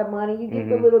whole lot of money. You get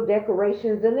the little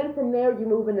decorations, and then from there you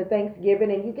move into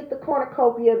Thanksgiving, and you get the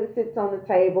cornucopia that sits on the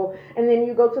table, and then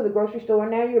you go to the grocery store,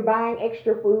 and now you're buying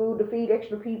extra food to feed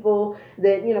extra people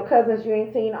that, cousins you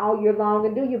ain't seen all year long.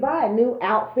 And do you buy a new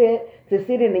outfit to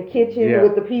sit in the kitchen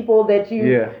with the people that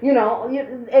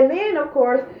and then, of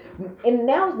course, and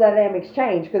now the dynamics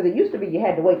change, because it used to be you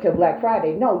had to wait till Black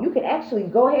Friday. No, you can actually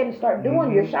go ahead and start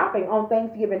doing your shopping on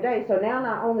Thanksgiving Day. So now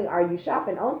not only are you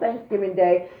shopping on Thanksgiving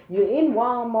Day, you're in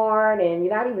Walmart and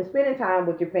you're not even spending time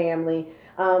with your family.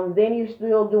 Then you're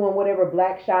still doing whatever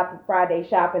Black Friday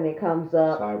shopping that comes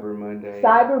up.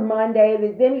 Cyber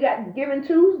Monday. Then you got Giving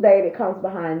Tuesday that comes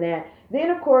behind that. Then,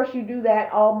 of course, you do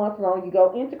that all month long. You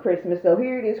go into Christmas. So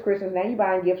here it is, Christmas. Now you're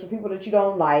buying gifts for people that you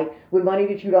don't like with money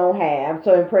that you don't have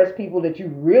to impress people that you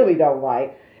really don't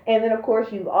like. And then, of course,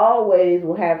 you always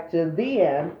will have to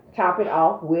then top it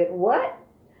off with what?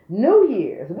 New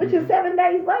Year's, which is 7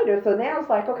 days later. So now it's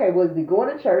like, okay, well, you're going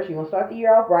to church, you're going to start the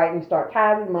year off right, and you start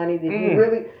tithing money that you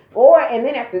really, and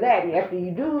then after that, after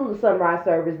you do the sunrise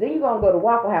service, then you're going to go to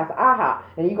Waffle House, IHOP,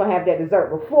 and you're going to have that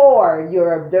dessert before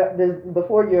your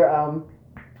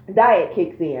diet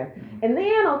kicks in. And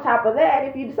then on top of that,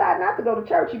 if you decide not to go to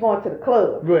church, you're going to the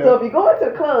club. Well, so if you're going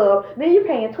to the club, then you're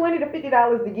paying $20 to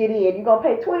 $50 to get in. You're going to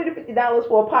pay $20 to $50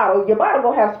 for a bottle. Your bottle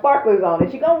going to have sparklers on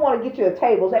it. You're going to want to get you a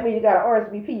table. So that means you got an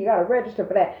RSVP. You got to register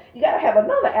for that. You got to have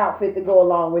another outfit to go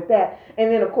along with that.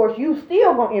 And then, of course, you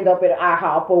still going to end up at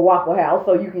IHOP or Waffle House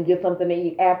so you can get something to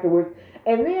eat afterwards.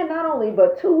 And then not only,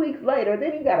 but 2 weeks later,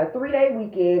 then you got a 3-day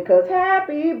weekend, because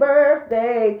happy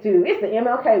birthday to, it's the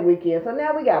MLK weekend. So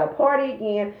now we got a party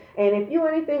again. And if you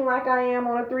anything like I am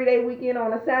on a 3-day weekend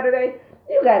on a Saturday,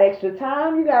 you got extra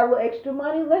time, you got a little extra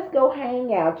money, let's go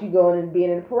hang out. You go and be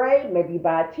in a parade, maybe you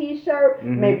buy a t-shirt,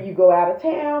 maybe you go out of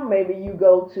town, maybe you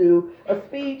go to a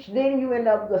speech, then you end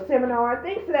up with a seminar,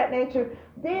 things of that nature.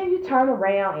 Then you turn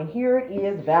around and here it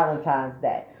is, Valentine's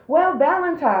Day. Well,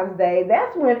 Valentine's Day,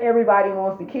 that's when everybody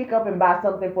wants to kick up and buy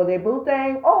something for their boo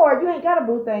thing, or you ain't got a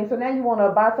boo thing, so now you want to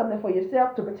buy something for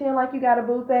yourself to pretend like you got a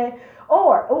boo thing.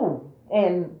 Or,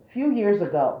 and a few years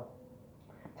ago,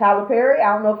 Tyler Perry,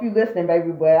 I don't know if you're listening,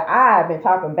 baby, but I've been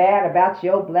talking bad about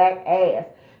your black ass.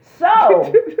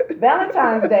 So,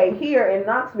 Valentine's Day here in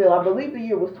Knoxville, I believe the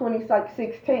year was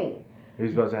 2016. He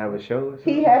was supposed to have a show?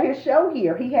 He had his show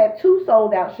here. He had 2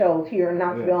 sold-out shows here in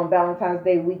Knoxville on Valentine's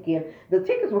Day weekend. The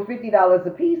tickets were $50 a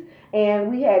piece, and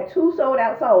we had 2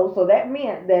 sold-out shows, so that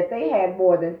meant that they had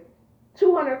more than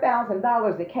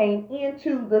 $200,000 that came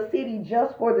into the city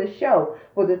just for the show,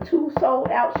 for the 2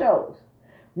 sold-out shows.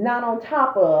 Not on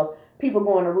top of people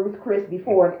going to Ruth Chris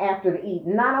before and after to eat.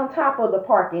 Not on top of the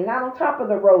parking. Not on top of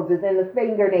the roses and the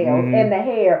fingernails and the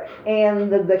hair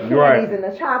and the candies and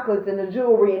the chocolates and the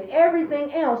jewelry and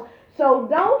everything else. So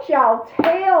don't y'all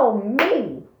tell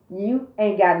me you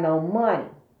ain't got no money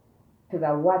because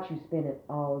I watch you spend it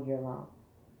all year long.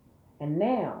 And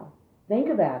now, think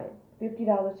about it.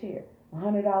 $50 here,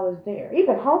 $100 there.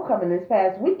 Even homecoming this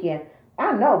past weekend,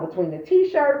 I know between the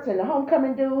t-shirts and the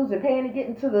homecoming dues and paying to get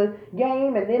into the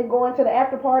game and then going to the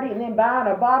after party and then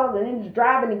buying a bottle and then just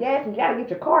driving the gas and you got to get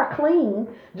your car clean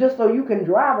just so you can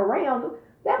drive around.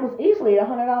 That was easily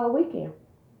 $100 weekend.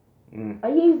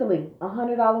 Easily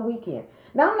 $100 weekend.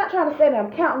 Now, I'm not trying to say that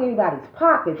I'm counting anybody's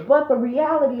pockets, but the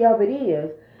reality of it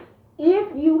is,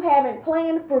 if you haven't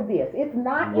planned for this, it's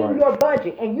not in your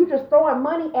budget, and you just throwing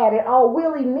money at it all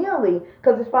willy-nilly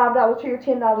because it's $5 here,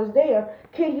 $10 there,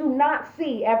 can you not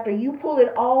see after you pull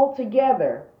it all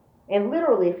together, and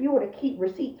literally, if you were to keep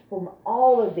receipts from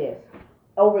all of this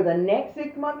over the next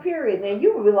 6-month period, then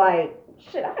you would be like,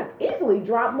 shit, I could easily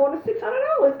drop more than $600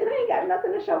 and I ain't got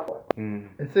nothing to show for it.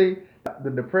 And see, the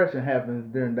depression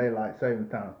happens during daylight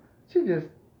savings time. She just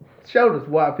showed us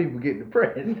why people get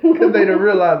depressed because they don't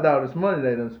realize all this money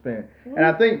they don't spend. And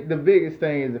I think the biggest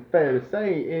thing is fair to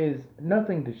say is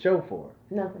nothing to show for.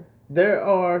 Nothing. There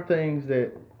are things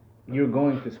that you're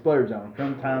going to splurge on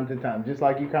from time to time, just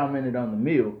like you commented on the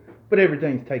meal, but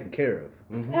everything's taken care of.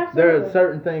 Absolutely. There are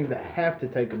certain things that have to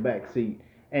take a back seat.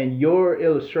 And your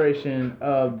illustration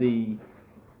of the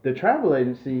travel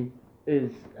agency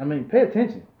is, I mean, pay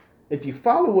attention. If you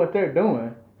follow what they're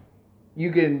doing,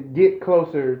 you can get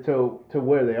closer to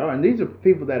where they are. And these are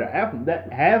people that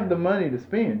have the money to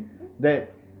spend.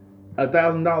 That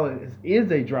 $1,000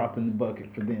 is a drop in the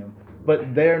bucket for them,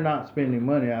 but they're not spending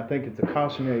money. I think it's a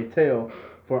cautionary tale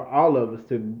for all of us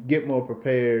to get more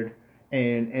prepared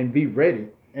and be ready.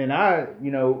 And I,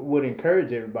 would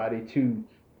encourage everybody to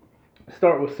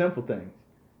start with simple things.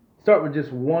 Start with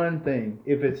just one thing.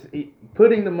 If it's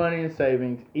putting the money in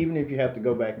savings, even if you have to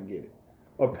go back and get it,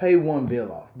 or pay one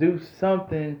bill off. Do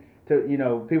something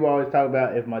to, people always talk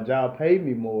about if my job paid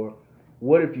me more,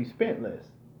 what if you spent less?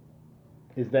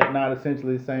 Is that not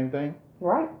essentially the same thing?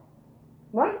 Right.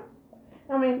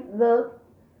 I mean, the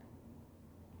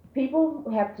people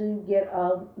have to get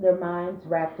their minds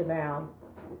wrapped around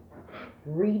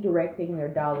redirecting their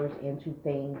dollars into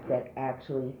things that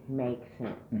actually make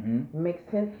sense. It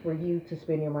makes sense for you to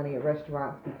spend your money at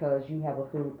restaurants because you have a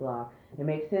food blog. It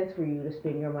makes sense for you to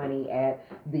spend your money at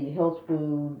the health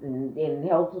food and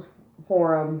health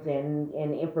forums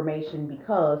and information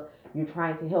because you're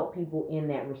trying to help people in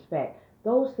that respect.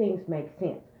 Those things make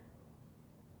sense.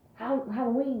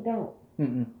 Halloween don't.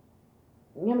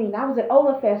 I mean, I was at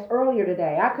Ola Fest earlier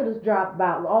today. I could have dropped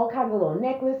about all kinds of little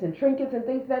necklaces and trinkets and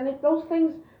things that those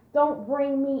things don't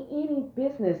bring me any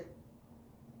business.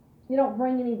 You don't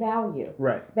bring any value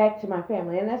back to my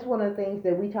family. And that's one of the things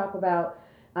that we talk about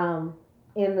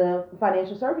in the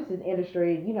financial services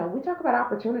industry. We talk about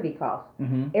opportunity cost.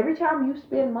 Every time you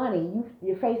spend money,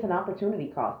 you face an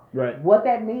opportunity cost. What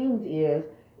that means is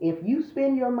if you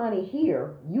spend your money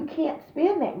here, you can't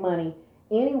spend that money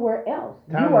anywhere else.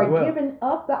 You are giving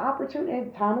up the opportunity,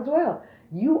 time as well.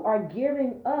 You are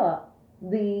giving up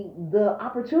the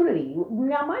opportunity.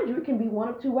 Now, mind you, it can be one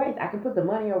of two ways. I can put the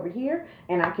money over here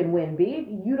and I can win big.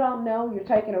 You don't know. You're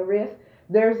taking a risk.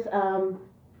 There's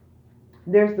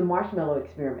the marshmallow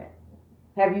experiment.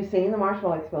 Have you seen the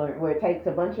marshmallow experiment where it takes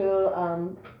a bunch of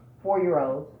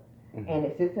 4-year-olds and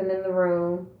it sits them in the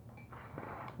room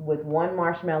with one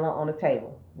marshmallow on a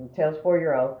table and tells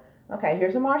 4-year-old, okay,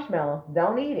 here's a marshmallow.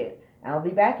 Don't eat it. I'll be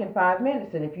back in 5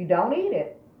 minutes. And if you don't eat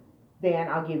it, then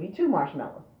I'll give you 2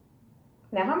 marshmallows.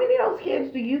 Now, how many of those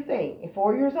kids do you think, at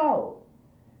 4 years old,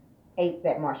 ate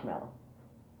that marshmallow?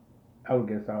 I would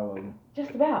guess all of them.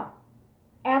 Just about.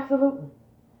 Absolutely.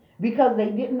 Because they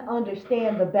didn't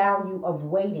understand the value of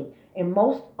waiting. And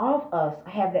most of us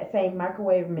have that same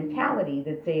microwave mentality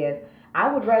that says,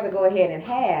 I would rather go ahead and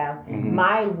have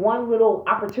my one little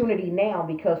opportunity now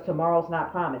because tomorrow's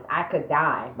not promised. I could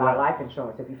die by life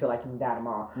insurance if you feel like you can die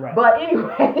tomorrow. But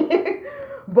anyway,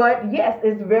 but yes,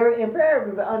 it's very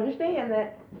imperative to understand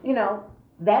that,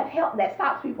 that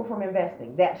stops people from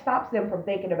investing. That stops them from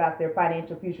thinking about their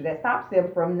financial future. That stops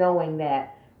them from knowing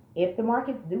that if the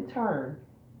markets do turn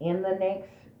in the next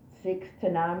 6 to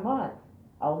 9 months,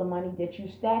 all the money that you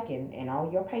stacking and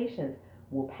all your patience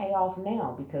will pay off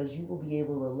now because you will be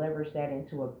able to leverage that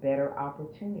into a better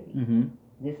opportunity.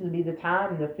 This will be the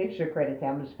time to fix your credit. I'm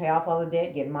going to just pay off all the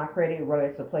debt, get my credit where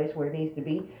it's a place where it needs to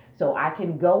be so I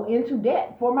can go into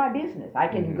debt for my business. I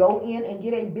can go in and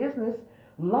get a business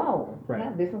loan. Now,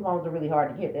 business loans are really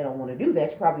hard to get. They don't want to do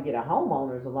that. You probably get a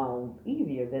homeowner's loan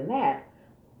easier than that.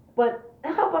 But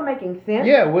I hope I'm making sense.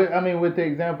 Yeah, with the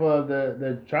example of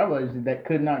the travel agency that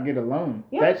could not get a loan,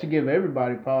 that should give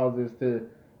everybody pause as to,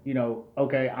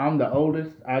 Okay, I'm the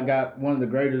oldest. I got one of the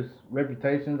greatest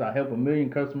reputations. I help 1 million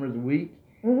customers a week,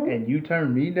 Mhm. and you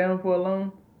turn me down for a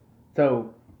loan.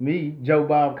 So me, Joe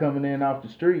Bob, coming in off the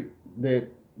street, that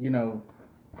you know,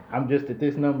 I'm just at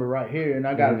this number right here, and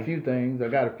I got a Mhm. few things. I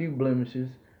got a few blemishes.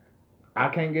 I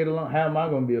can't get along. How am I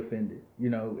going to be offended?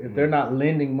 If they're Mhm. not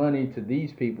lending money to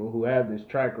these people who have this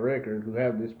track record, who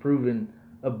have this proven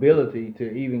ability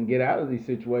to even get out of these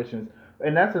situations,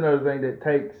 and that's another thing that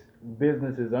takes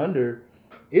businesses under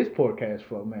is poor cash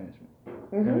flow management.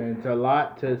 Mhm. And it's a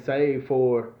lot to say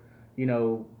for,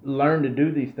 learn to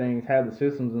do these things, have the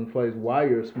systems in place while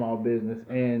you're a small business,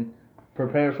 and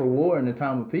prepare for war in the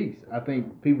time of peace. I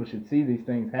think people should see these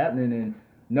things happening and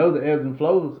know the ebbs and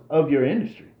flows of your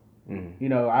industry.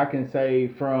 Mhm. I can say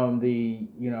from the,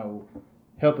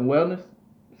 health and wellness,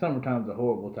 summertime's a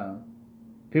horrible time.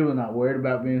 People are not worried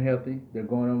about being healthy. They're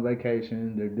going on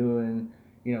vacation. They're doing,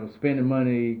 spending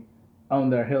money on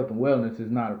their health and wellness is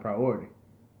not a priority.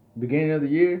 Beginning of the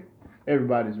year,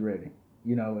 everybody's ready.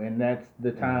 And that's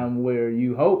the Mhm. time where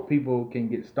you hope people can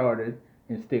get started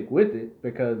and stick with it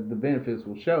because the benefits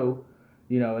will show.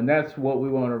 And that's what we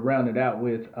want to round it out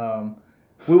with.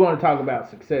 We want to talk about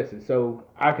successes. So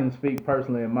I can speak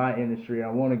personally in my industry.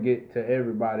 I want to get to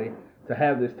everybody to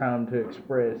have this time to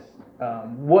express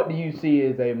what do you see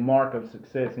as a mark of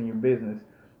success in your business.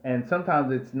 And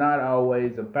sometimes it's not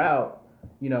always about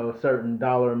a certain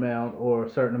dollar amount or a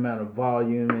certain amount of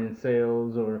volume in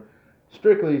sales, or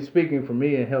strictly speaking for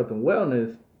me in health and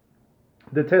wellness,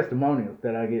 the testimonials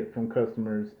that I get from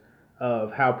customers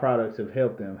of how products have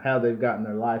helped them, how they've gotten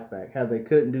their life back, how they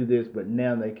couldn't do this but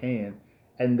now they can,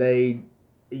 and they,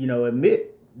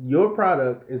 admit your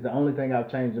product is the only thing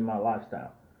I've changed in my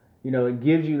lifestyle. It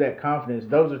gives you that confidence.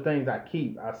 Those are things I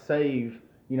keep, I save,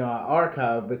 I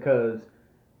archive because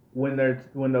when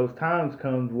those times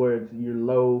comes where you're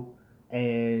low,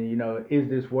 and is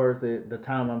this worth it, the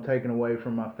time I'm taking away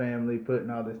from my family, putting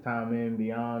all this time in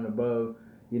beyond above,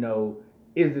 you know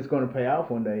is this going to pay off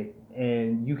one day,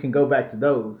 and you can go back to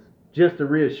those just to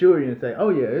reassure you and say, oh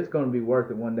yeah, it's going to be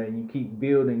worth it one day, and you keep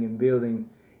building and building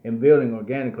and building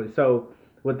organically. So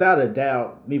without a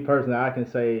doubt, me personally, I can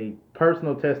say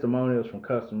personal testimonials from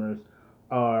customers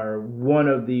are one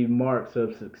of the marks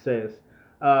of success.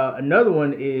 Another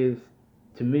one is,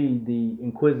 to me, the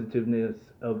inquisitiveness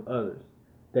of others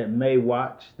that may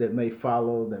watch, that may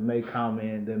follow, that may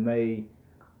comment, that may,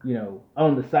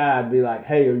 on the side be like,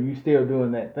 hey, are you still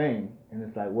doing that thing? And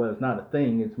it's like, well, it's not a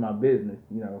thing, it's my business.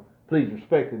 Please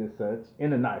respect it as such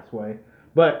in a nice way.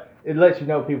 But it lets you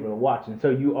know people are watching. So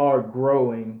you are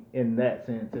growing in that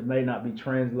sense. It may not be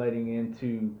translating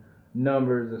into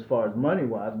numbers as far as money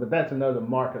wise, but that's another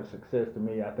mark of success to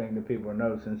me, I think, that people are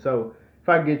noticing. So if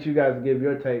I get you guys to give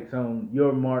your takes on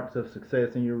your marks of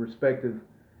success in your respective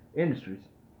industries.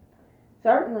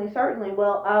 Certainly, certainly.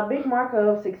 Well, a big mark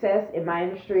of success in my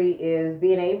industry is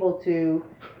being able to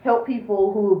help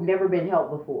people who've never been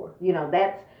helped before.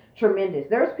 That's tremendous.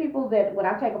 There's people that when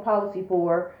I take a policy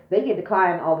for, they get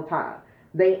declined all the time.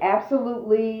 They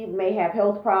absolutely may have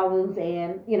health problems,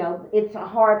 and it's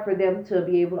hard for them to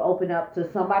be able to open up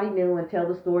to somebody new and tell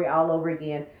the story all over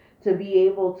again. To be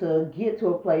able to get to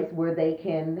a place where they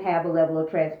can have a level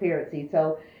of transparency.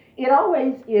 So it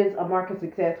always is a mark of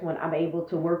success when I'm able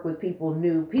to work with people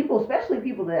new, people, especially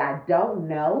people that I don't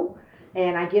know,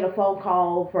 and I get a phone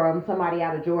call from somebody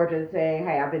out of Georgia saying,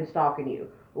 "Hey, I've been stalking you,"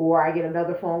 or I get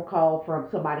another phone call from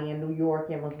somebody in New York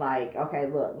and was like, "Okay,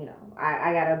 look,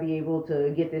 I gotta be able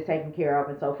to get this taken care of,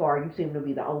 and so far you seem to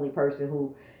be the only person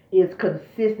who is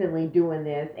consistently doing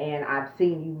this, and I've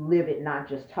seen you live it, not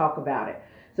just talk about it."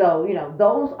 So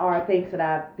those are things that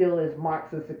I feel is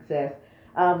marks of success.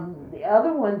 The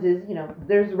other ones is,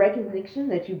 there's recognition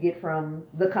that you get from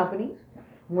the companies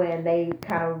when they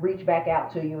kind of reach back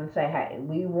out to you and say, hey,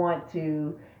 we want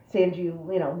to send you,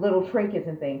 little trinkets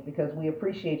and things because we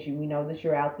appreciate you. We know that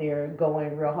you're out there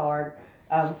going real hard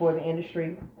for the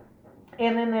industry.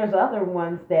 And then there's other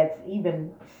ones that's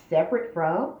even separate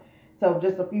from. So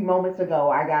just a few moments ago,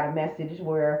 I got a message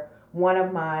where one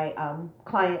of my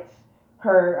clients,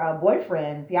 her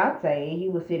boyfriend, fiance, he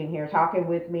was sitting here talking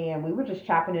with me, and we were just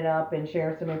chopping it up and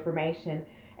sharing some information.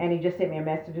 And he just sent me a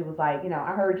message. It was like,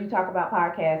 I heard you talk about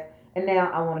podcasts, and now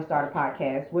I want to start a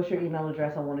podcast. What's your email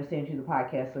address? I want to send you the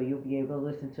podcast so you'll be able to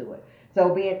listen to it.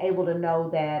 So being able to know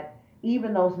that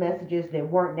even those messages that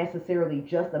weren't necessarily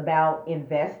just about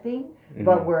investing,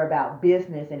 but Mhm. were about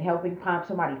business and helping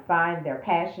somebody find their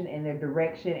passion and their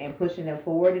direction and pushing them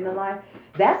forward in their life,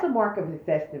 that's a mark of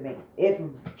success to me. It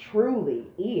truly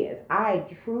is. I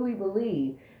truly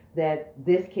believe that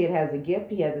this kid has a gift,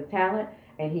 he has a talent,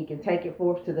 and he can take it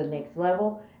forth to the next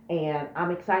level. And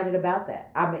I'm excited about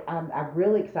that. I'm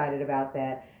really excited about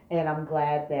that, and I'm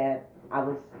glad that I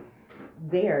was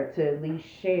there to at least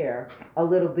share a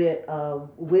little bit of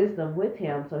wisdom with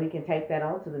him so he can take that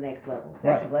on to the next level.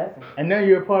 That's Right. a blessing. And now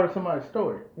you're a part of somebody's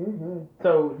story. Mm-hmm.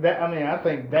 So that, I mean, I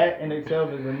think that in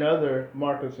itself is another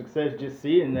mark of success. Just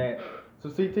seeing that. So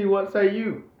CT, what say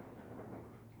you?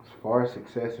 As far as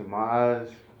success in my eyes,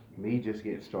 me just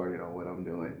getting started on what I'm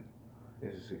doing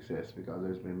is a success, because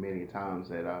there's been many times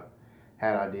that I've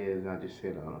had ideas and I just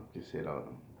sit on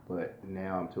them. But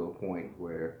now I'm to a point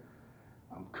where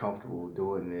I'm comfortable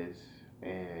doing this,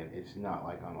 and it's not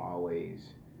like I'm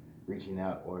always reaching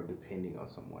out or depending on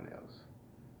someone else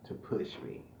to push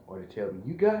me or to tell me,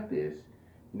 you got this,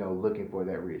 looking for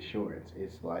that reassurance.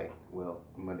 It's like, well,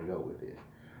 I'm going to go with this.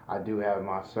 I do have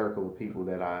my circle of people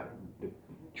that I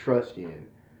trust in,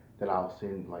 that I'll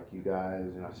send, like you guys,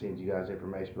 and I send you guys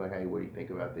information, like, hey, what do you think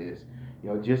about this?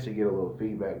 Just to get a little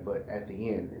feedback. But at the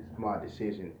end, it's my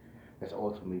decision that's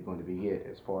ultimately going to be it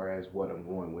as far as what I'm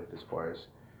going with, as far as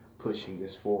pushing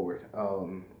this forward.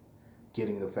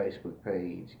 Getting the Facebook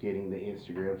page, getting the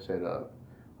Instagram set up,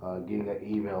 getting an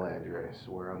email address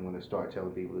where I'm going to start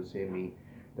telling people to send me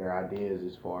their ideas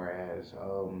as far as,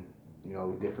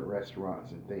 different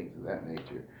restaurants and things of that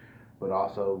nature. But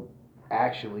also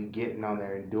actually getting on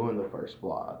there and doing the first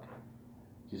blog,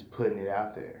 just putting it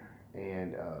out there.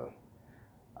 And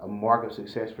a mark of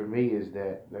success for me is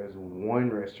that there's one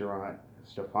restaurant,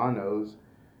 Stefano's,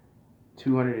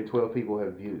 212 people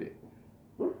have viewed it.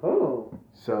 Ooh.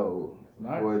 So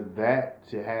Nice. for that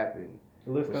to happen,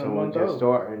 for someone just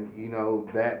starting,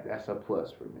 that's a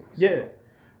plus for me. So Yeah.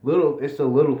 it's the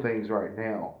little things right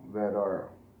now that are,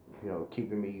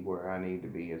 keeping me where I need to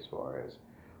be as far as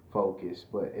focus.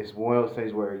 But it's one of those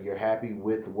things where you're happy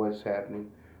with what's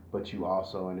happening, but you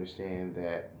also understand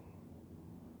that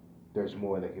there's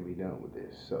more that can be done with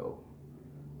this. So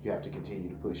you have to continue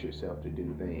to push yourself to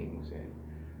do things, and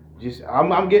just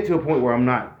I'm getting to a point where I'm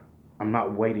not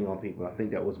waiting on people. I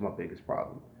think that was my biggest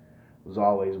problem. I was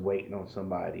always waiting on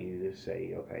somebody to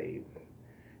say, okay,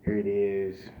 here it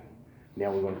is.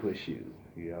 Now we're gonna push you,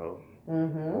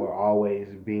 Mm-hmm. or always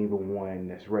being the one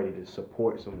that's ready to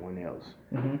support someone else.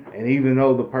 Mm-hmm. And even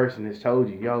though the person has told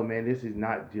you, yo, man, this is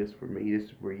not just for me, this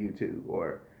is for you too,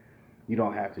 or you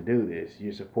don't have to do this.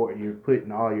 You're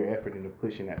putting all your effort into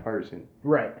pushing that person.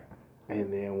 Right.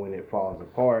 And then when it falls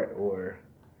apart, or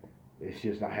it's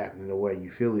just not happening the way you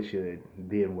feel it should,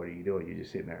 then what are you doing? You're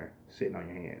just sitting on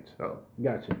your hands. So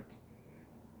Gotcha.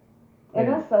 And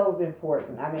Yeah. that's so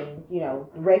important. I mean,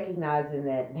 recognizing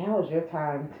that now is your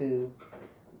time to,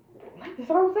 like the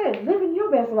song said, living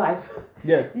your best life.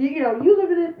 Yeah. You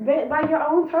living it by your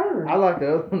own terms. I like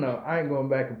the other. No, I ain't going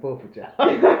back and forth with y'all.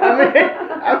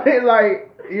 I mean,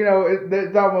 like,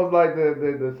 it's almost like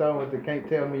the song with the "Can't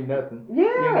Tell Me Nothing."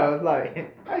 Yeah. It's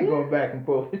like I ain't going back and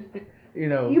forth.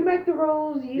 You make the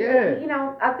rules.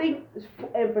 Yeah. I think,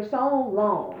 and for so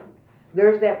long,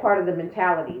 there's that part of the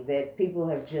mentality that people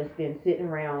have just been sitting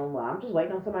around. Well, I'm just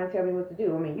waiting on somebody to tell me what to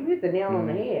do. I mean, you hit the nail on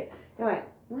the head. You're like,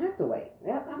 I don't have to wait.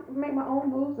 I make my own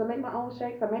moves. I make my own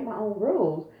shakes. I make my own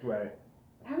rules. Right.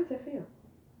 How does that feel?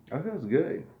 that feels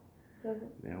good. Does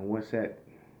it? Now once that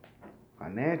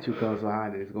financial comes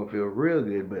behind it, it's gonna feel real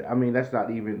good. But I mean, that's not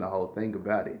even the whole thing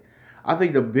about it. I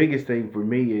think the biggest thing for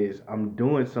me is I'm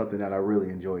doing something that I really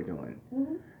enjoy doing.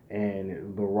 Mm-hmm.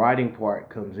 And the writing part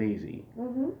comes easy,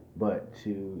 Mm-hmm. but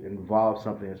to involve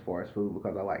something as far as food,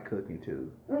 because I like cooking too.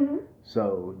 Mm-hmm.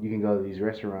 So you can go to these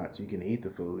restaurants, you can eat the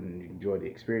food and you enjoy the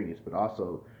experience, but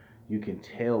also you can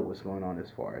tell what's going on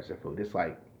as far as the food. It's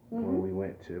like when we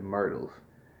went to Myrtle's.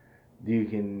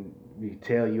 You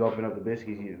tell, you open up the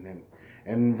biscuits,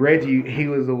 and Reggie, he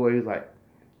was the one who was like,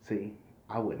 see,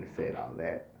 I wouldn't have said all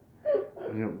that.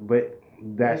 But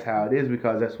that's how it is,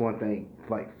 because that's one thing,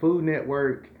 like Food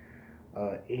Network,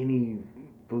 any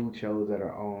food shows that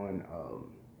are on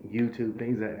YouTube,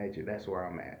 things of that nature, that's where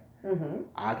I'm at. Mm-hmm.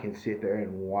 I can sit there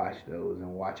and watch those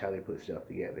and watch how they put stuff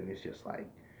together, and it's just like,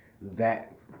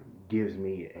 that gives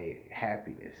me a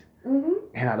happiness. Mm-hmm.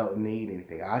 And I don't need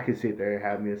anything. I can sit there and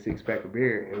have me a 6-pack of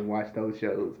beer and watch those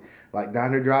shows, like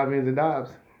Diner Drive-Ins and Dobbs.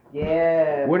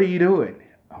 Yeah. What are you doing?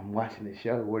 I'm watching the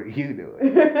show. What are you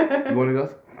doing? You want to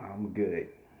go? I'm good.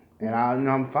 And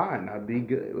I'm fine. I'll be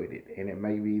good with it. And it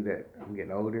may be that I'm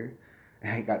getting older.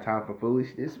 I ain't got time for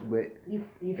foolishness, but you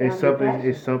it's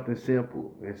something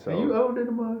simple. And so you older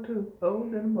than mine too.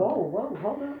 Older than mine. Whoa,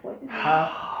 hold on. What is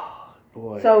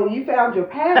boy. So you found your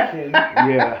passion.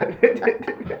 Yeah.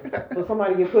 So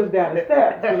somebody get pushed down the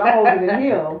steps because I'm older than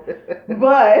him.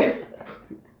 But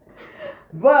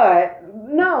But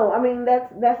no, I mean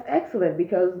that's excellent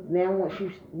because now once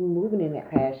you're moving in that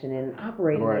passion and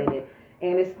operating Right. in it,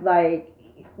 and it's like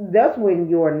that's when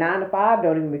your 9 to 5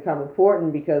 don't even become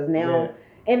important because now,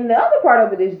 Yeah. and the other part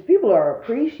of it is people are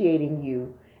appreciating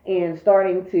you and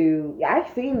starting to. I've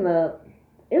seen the.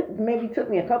 It maybe took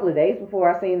me a couple of days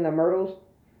before I seen the Myrtles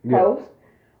Yeah. post,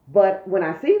 but when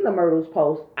I seen the Myrtles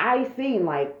post, I seen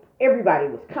like everybody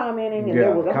was commenting, and there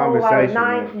Yeah, was a whole lot of conversation,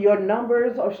 nights. yeah. Your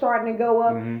numbers are starting to go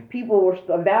up. Mhm. People were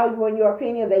valuing your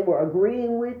opinion. They were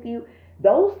agreeing with you.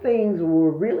 Those things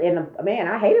were really, and man,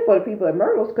 I hated for the people at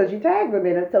Myrtles because you tagged them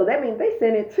in it. So that means they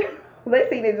sent it to, they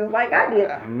seen it just like I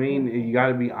did. I mean, you got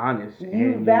to be honest. You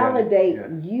and validate. You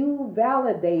gotta, You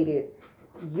validated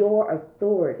your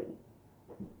authority,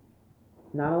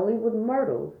 not only with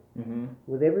Myrtles, Mm-hmm.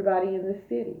 with everybody in the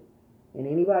city and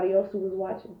anybody else who was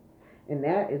watching. And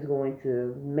that is going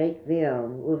to make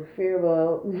them with fear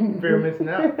of Fear of missing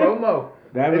out. FOMO.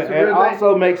 That It's a it real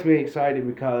also makes me excited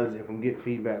because if I'm getting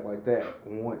feedback like that,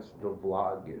 once the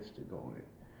vlog gets to going,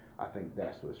 I think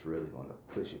that's what's really going to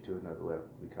push it to another level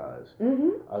because hmm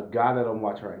a guy that I'm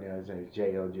watching right now, his name is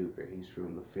J.L. Juker. He's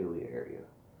from the Philly area.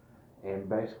 And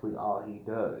basically all he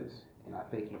does, and I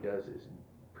think he does this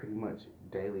pretty much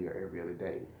daily or every other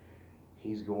day,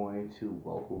 he's going to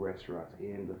local restaurants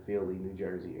in the Philly, New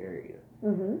Jersey area,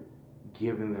 hmm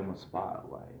giving them a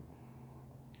spotlight.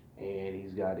 And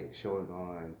he's got it showing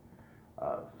on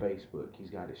Facebook.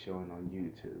 He's got it showing on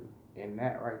YouTube. And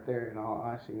that right there, in all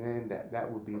honesty, man,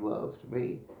 that would be love to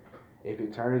me. If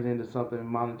it turns into something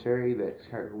monetary that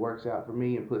works out for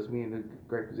me and puts me in a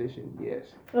great position, yes.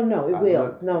 Oh no, it I will.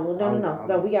 love-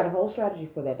 No. We got a whole strategy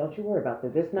for that. Don't you worry about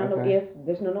that. There's no Okay. if.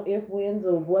 There's no if wins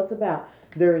of what's about.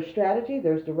 There's strategy.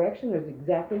 There's direction. There's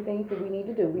exactly things that we need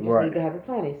to do. We just Right. need to have a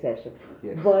planning session.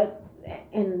 Yes. But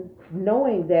and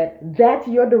knowing that that's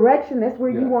your direction, that's where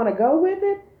you Yeah. want to go with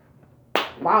it.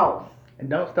 Boss. And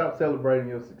don't stop celebrating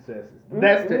your successes.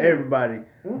 That's to Mm-mm. everybody.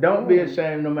 Don't be Mm-mm.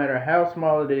 ashamed, no matter how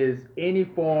small it is. Any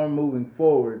form moving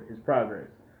forward is progress.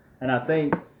 And I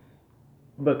think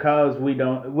because we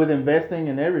don't, with investing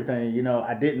and everything, you know,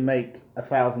 I didn't make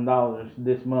 $1,000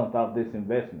 this month off this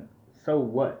investment. So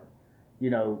what? You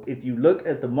know, if you look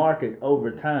at the market over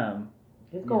time,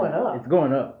 It's you going know, up. It's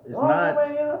going up. It's All not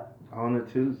the way up. On a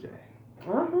Tuesday.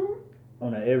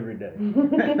 on an everyday.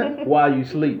 While you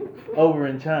sleep over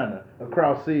in China,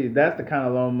 across seas. That's the kind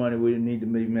of loan money we need to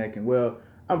be making. Well,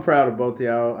 I'm proud of both of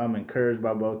y'all. I'm encouraged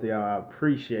by both of y'all. I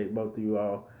appreciate both of you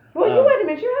all. Well, you wait a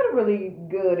minute. You had a really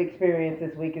good experience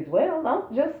this week as well.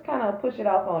 Don't just kind of push it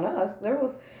off on us. There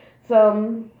was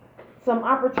some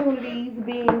opportunities,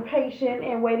 being patient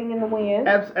and waiting in the wind.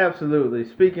 Absolutely.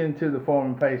 Speaking to the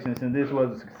former patients, and this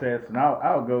was a success, and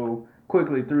I'll go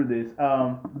quickly through this.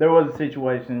 There was a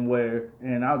situation where,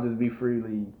 and I'll just be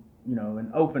freely, you know,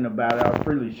 and open about it. I'll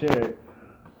freely share it.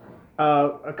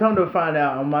 I come to find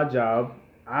out on my job,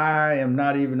 I am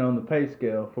not even on the pay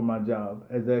scale for my job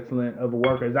as excellent of a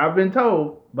worker. As I've been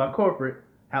told by corporate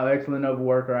how excellent of a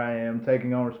worker I am,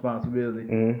 taking on responsibility,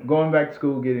 going back to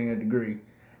school, getting a degree.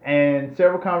 And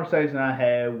several conversations I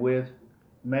had with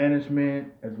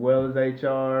management as well as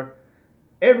HR,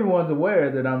 everyone's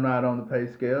aware that I'm not on the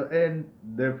pay scale, and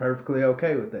they're perfectly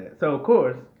okay with that. So of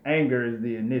course, anger is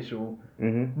the initial,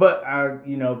 but I,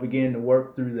 you know, began to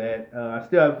work through that. I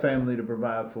still have a family to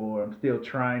provide for. I'm still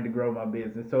trying to grow my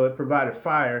business, so it provided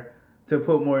fire to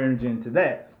put more energy into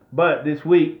that. But this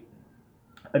week,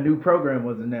 a new program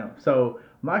was announced. So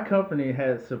my company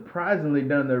has surprisingly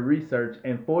done their research,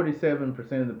 and 47%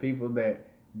 of the people that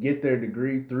get their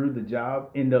degree through the job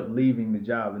end up leaving the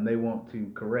job, and they want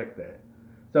to correct that.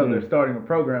 So they're starting a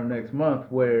program next month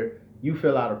where you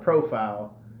fill out a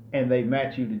profile and they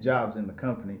match you to jobs in the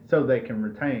company so they can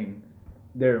retain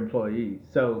their employees.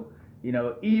 So, you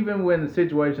know, even when the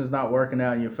situation's not working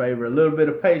out in your favor, a little bit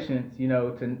of patience, you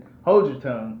know, to hold your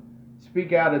tongue,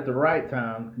 speak out at the right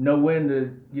time, know when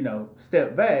to, you know,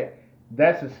 step back.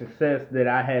 That's a success that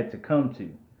I had to come to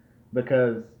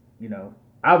because, you know,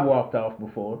 I've walked off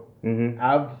before.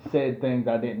 I've said things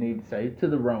I didn't need to say to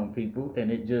the wrong people,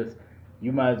 and it just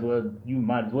you might as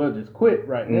well just quit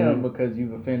right now because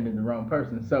you've offended the wrong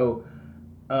person. So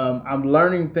I'm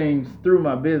learning things through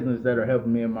my business that are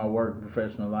helping me in my work and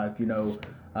professional life. You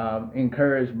know,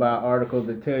 encouraged by articles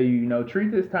that tell you, you know,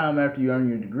 treat this time after you earn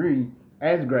your degree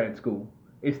as grad school.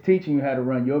 It's teaching you how to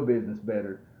run your business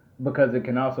better because it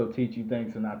can also teach you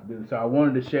things to not to do. So I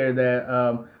wanted to share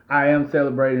that. I am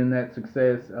celebrating that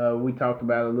success. We talked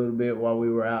about it a little bit while we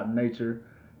were out in nature.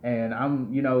 And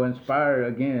I'm, you know, inspired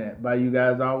again by you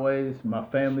guys always. My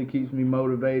family keeps me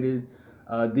motivated.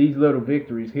 These little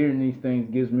victories, hearing these things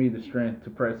gives me the strength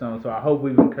to press on. So I hope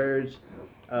we've encouraged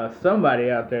somebody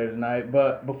out there tonight.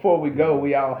 But before we go,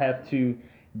 we all have to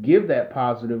give that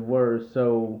positive word.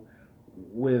 So,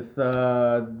 with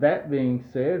that being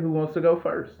said, who wants to go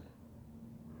first?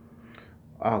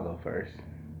 I'll go first.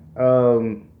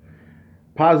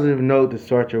 Positive note to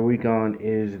start your week on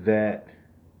is that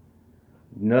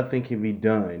nothing can be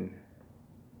done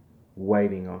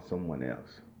waiting on someone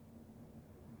else.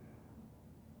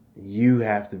 You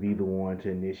have to be the one to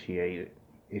initiate it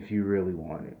if you really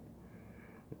want it.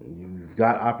 You've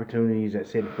got opportunities that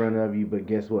sit in front of you, but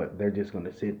guess what? They're just going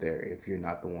to sit there if you're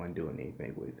not the one doing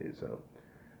anything with it. So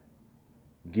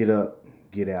get up,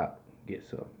 get out, get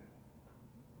some.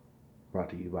 Brought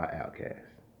to you by Outkast.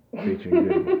 Featuring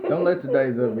Goodman. Don't let the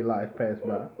days of your life pass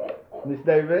by. Miss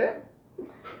David?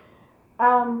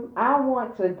 I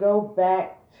want to go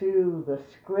back to the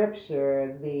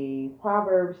scripture, the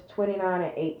Proverbs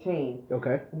 29:18.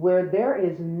 Okay. Where there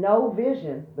is no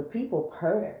vision, the people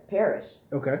perish.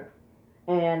 Okay.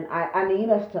 And I need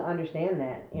us to understand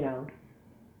that, you know.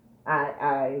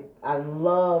 I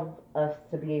love us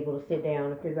to be able to sit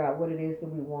down and figure out what it is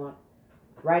that we want.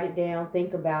 Write it down,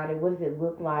 think about it, what does it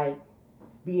look like?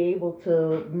 Be able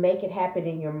to make it happen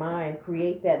in your mind,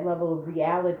 create that level of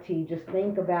reality, just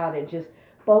think about it, just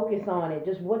focus on it,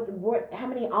 just how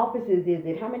many offices is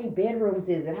it, how many bedrooms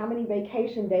is it, how many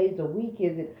vacation days a week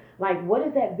is it, like what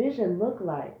does that vision look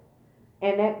like?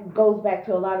 And that goes back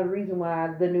to a lot of the reason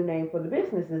why the new name for the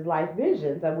business is Life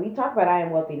Visions. And we talk about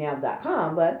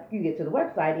IamWealthyNow.com, but you get to the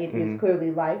website, it is clearly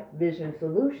Life Vision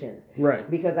Solutions. Right.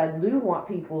 Because I do want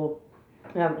people,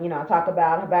 I talk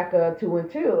about Habakkuk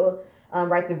 2:2,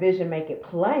 write the vision, make it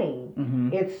plain.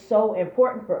 Mm-hmm. It's so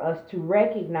important for us to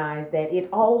recognize that it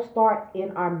all starts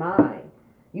in our mind.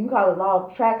 You can call it law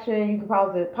of attraction, you can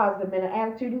call it positive mental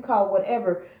attitude, you can call it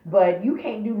whatever, but you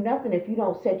can't do nothing if you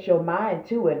don't set your mind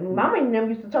to it. And Mama and them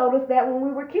used to told us that when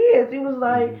we were kids. It was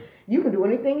like, you can do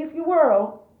anything if you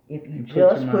will, if you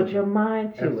just put your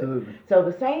mind to Absolutely. it. So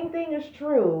the same thing is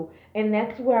true, and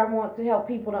that's where I want to help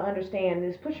people to understand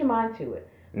is put your mind to it.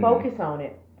 Focus on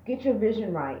it. Get your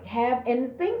vision right.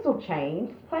 And things will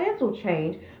change, plans will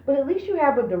change, but at least you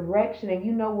have a direction and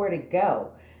you know where to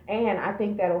go. And I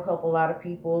think that'll help a lot of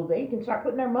people. They can start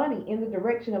putting their money in the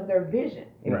direction of their vision.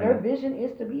 If their vision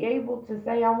is to be able to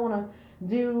say, I want to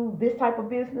do this type of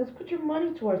business, put your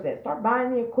money towards that. Start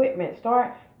buying the equipment.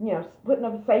 Start, putting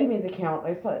up a savings account.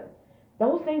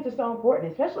 Those things are so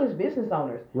important, especially as business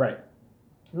owners. Right.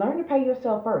 Learn to pay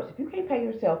yourself first. If you can't pay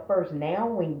yourself first now,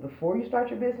 before you start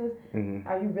your business,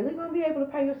 are you really going to be able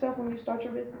to pay yourself when you start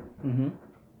your business? Mm-hmm.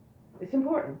 It's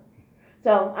important.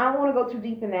 So I don't want to go too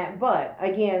deep in that, but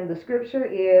again, the scripture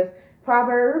is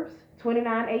Proverbs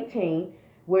 29:18,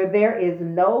 where there is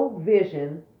no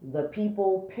vision, the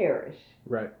people perish.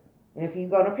 Right. And if you're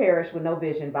going to perish with no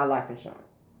vision, buy life insurance.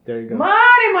 There you go.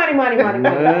 Money. Money.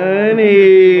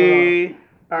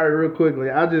 All right, real quickly,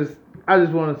 I just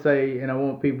want to say, and I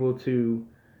want people to,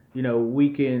 we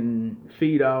can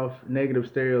feed off negative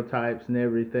stereotypes and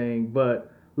everything,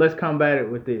 but let's combat it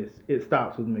with this. It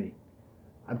stops with me.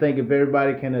 I think if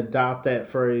everybody can adopt that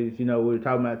phrase, we were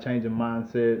talking about changing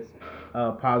mindsets,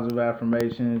 positive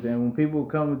affirmations, and when people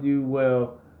come with you,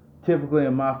 well, typically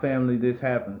in my family this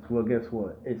happens. Well, guess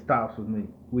what? It stops with me.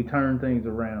 We turn things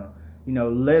around.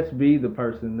 Let's be the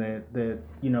person that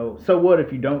so what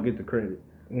if you don't get the credit?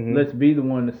 Mm-hmm. Let's be the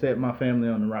one to set my family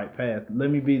on the right path. Let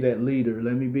me be that leader.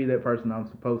 Let me be that person I'm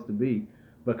supposed to be,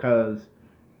 because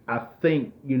I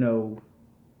think,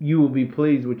 you will be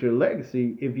pleased with your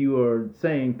legacy if you are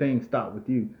saying things stop with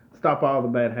you. Stop all the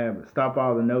bad habits. Stop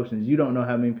all the notions. You don't know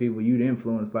how many people you'd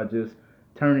influence by just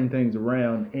turning things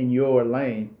around in your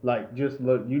lane. Like, just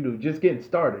look, just getting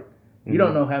started. You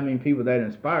don't know how many people that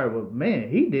inspire. Well, man,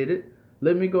 he did it.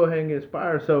 Let me go ahead and get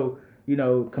inspired. So,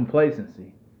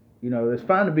 complacency. It's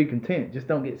fine to be content. Just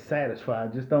don't get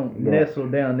satisfied. Just don't nestle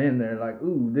down in there like,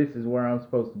 ooh, this is where I'm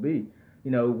supposed to be.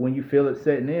 When you feel it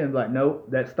setting in, like, nope,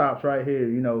 that stops right here.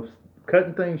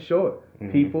 Cutting things short.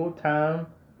 People, time,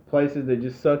 places that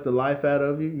just suck the life out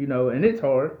of you, and it's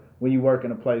hard when you work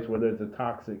in a place where there's a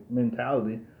toxic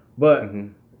mentality. But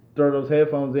throw those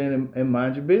headphones in and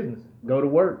mind your business. Go to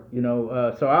work,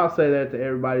 So I'll say that to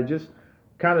everybody. Just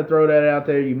kind of throw that out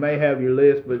there. You may have your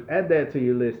list, but add that to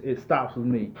your list. It stops with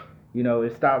me.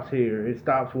 It stops here. It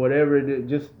stops whatever it is.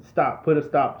 Just stop. Put a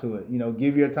stop to it.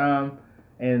 Give your time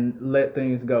and let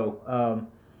things go.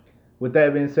 With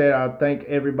that being said, I thank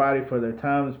everybody for their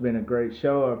time. It's been a great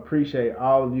show. I appreciate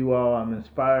all of you all. I'm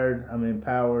inspired. I'm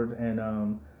empowered.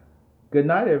 And good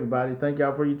night, everybody. Thank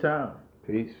y'all for your time.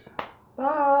 Peace.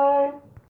 Bye.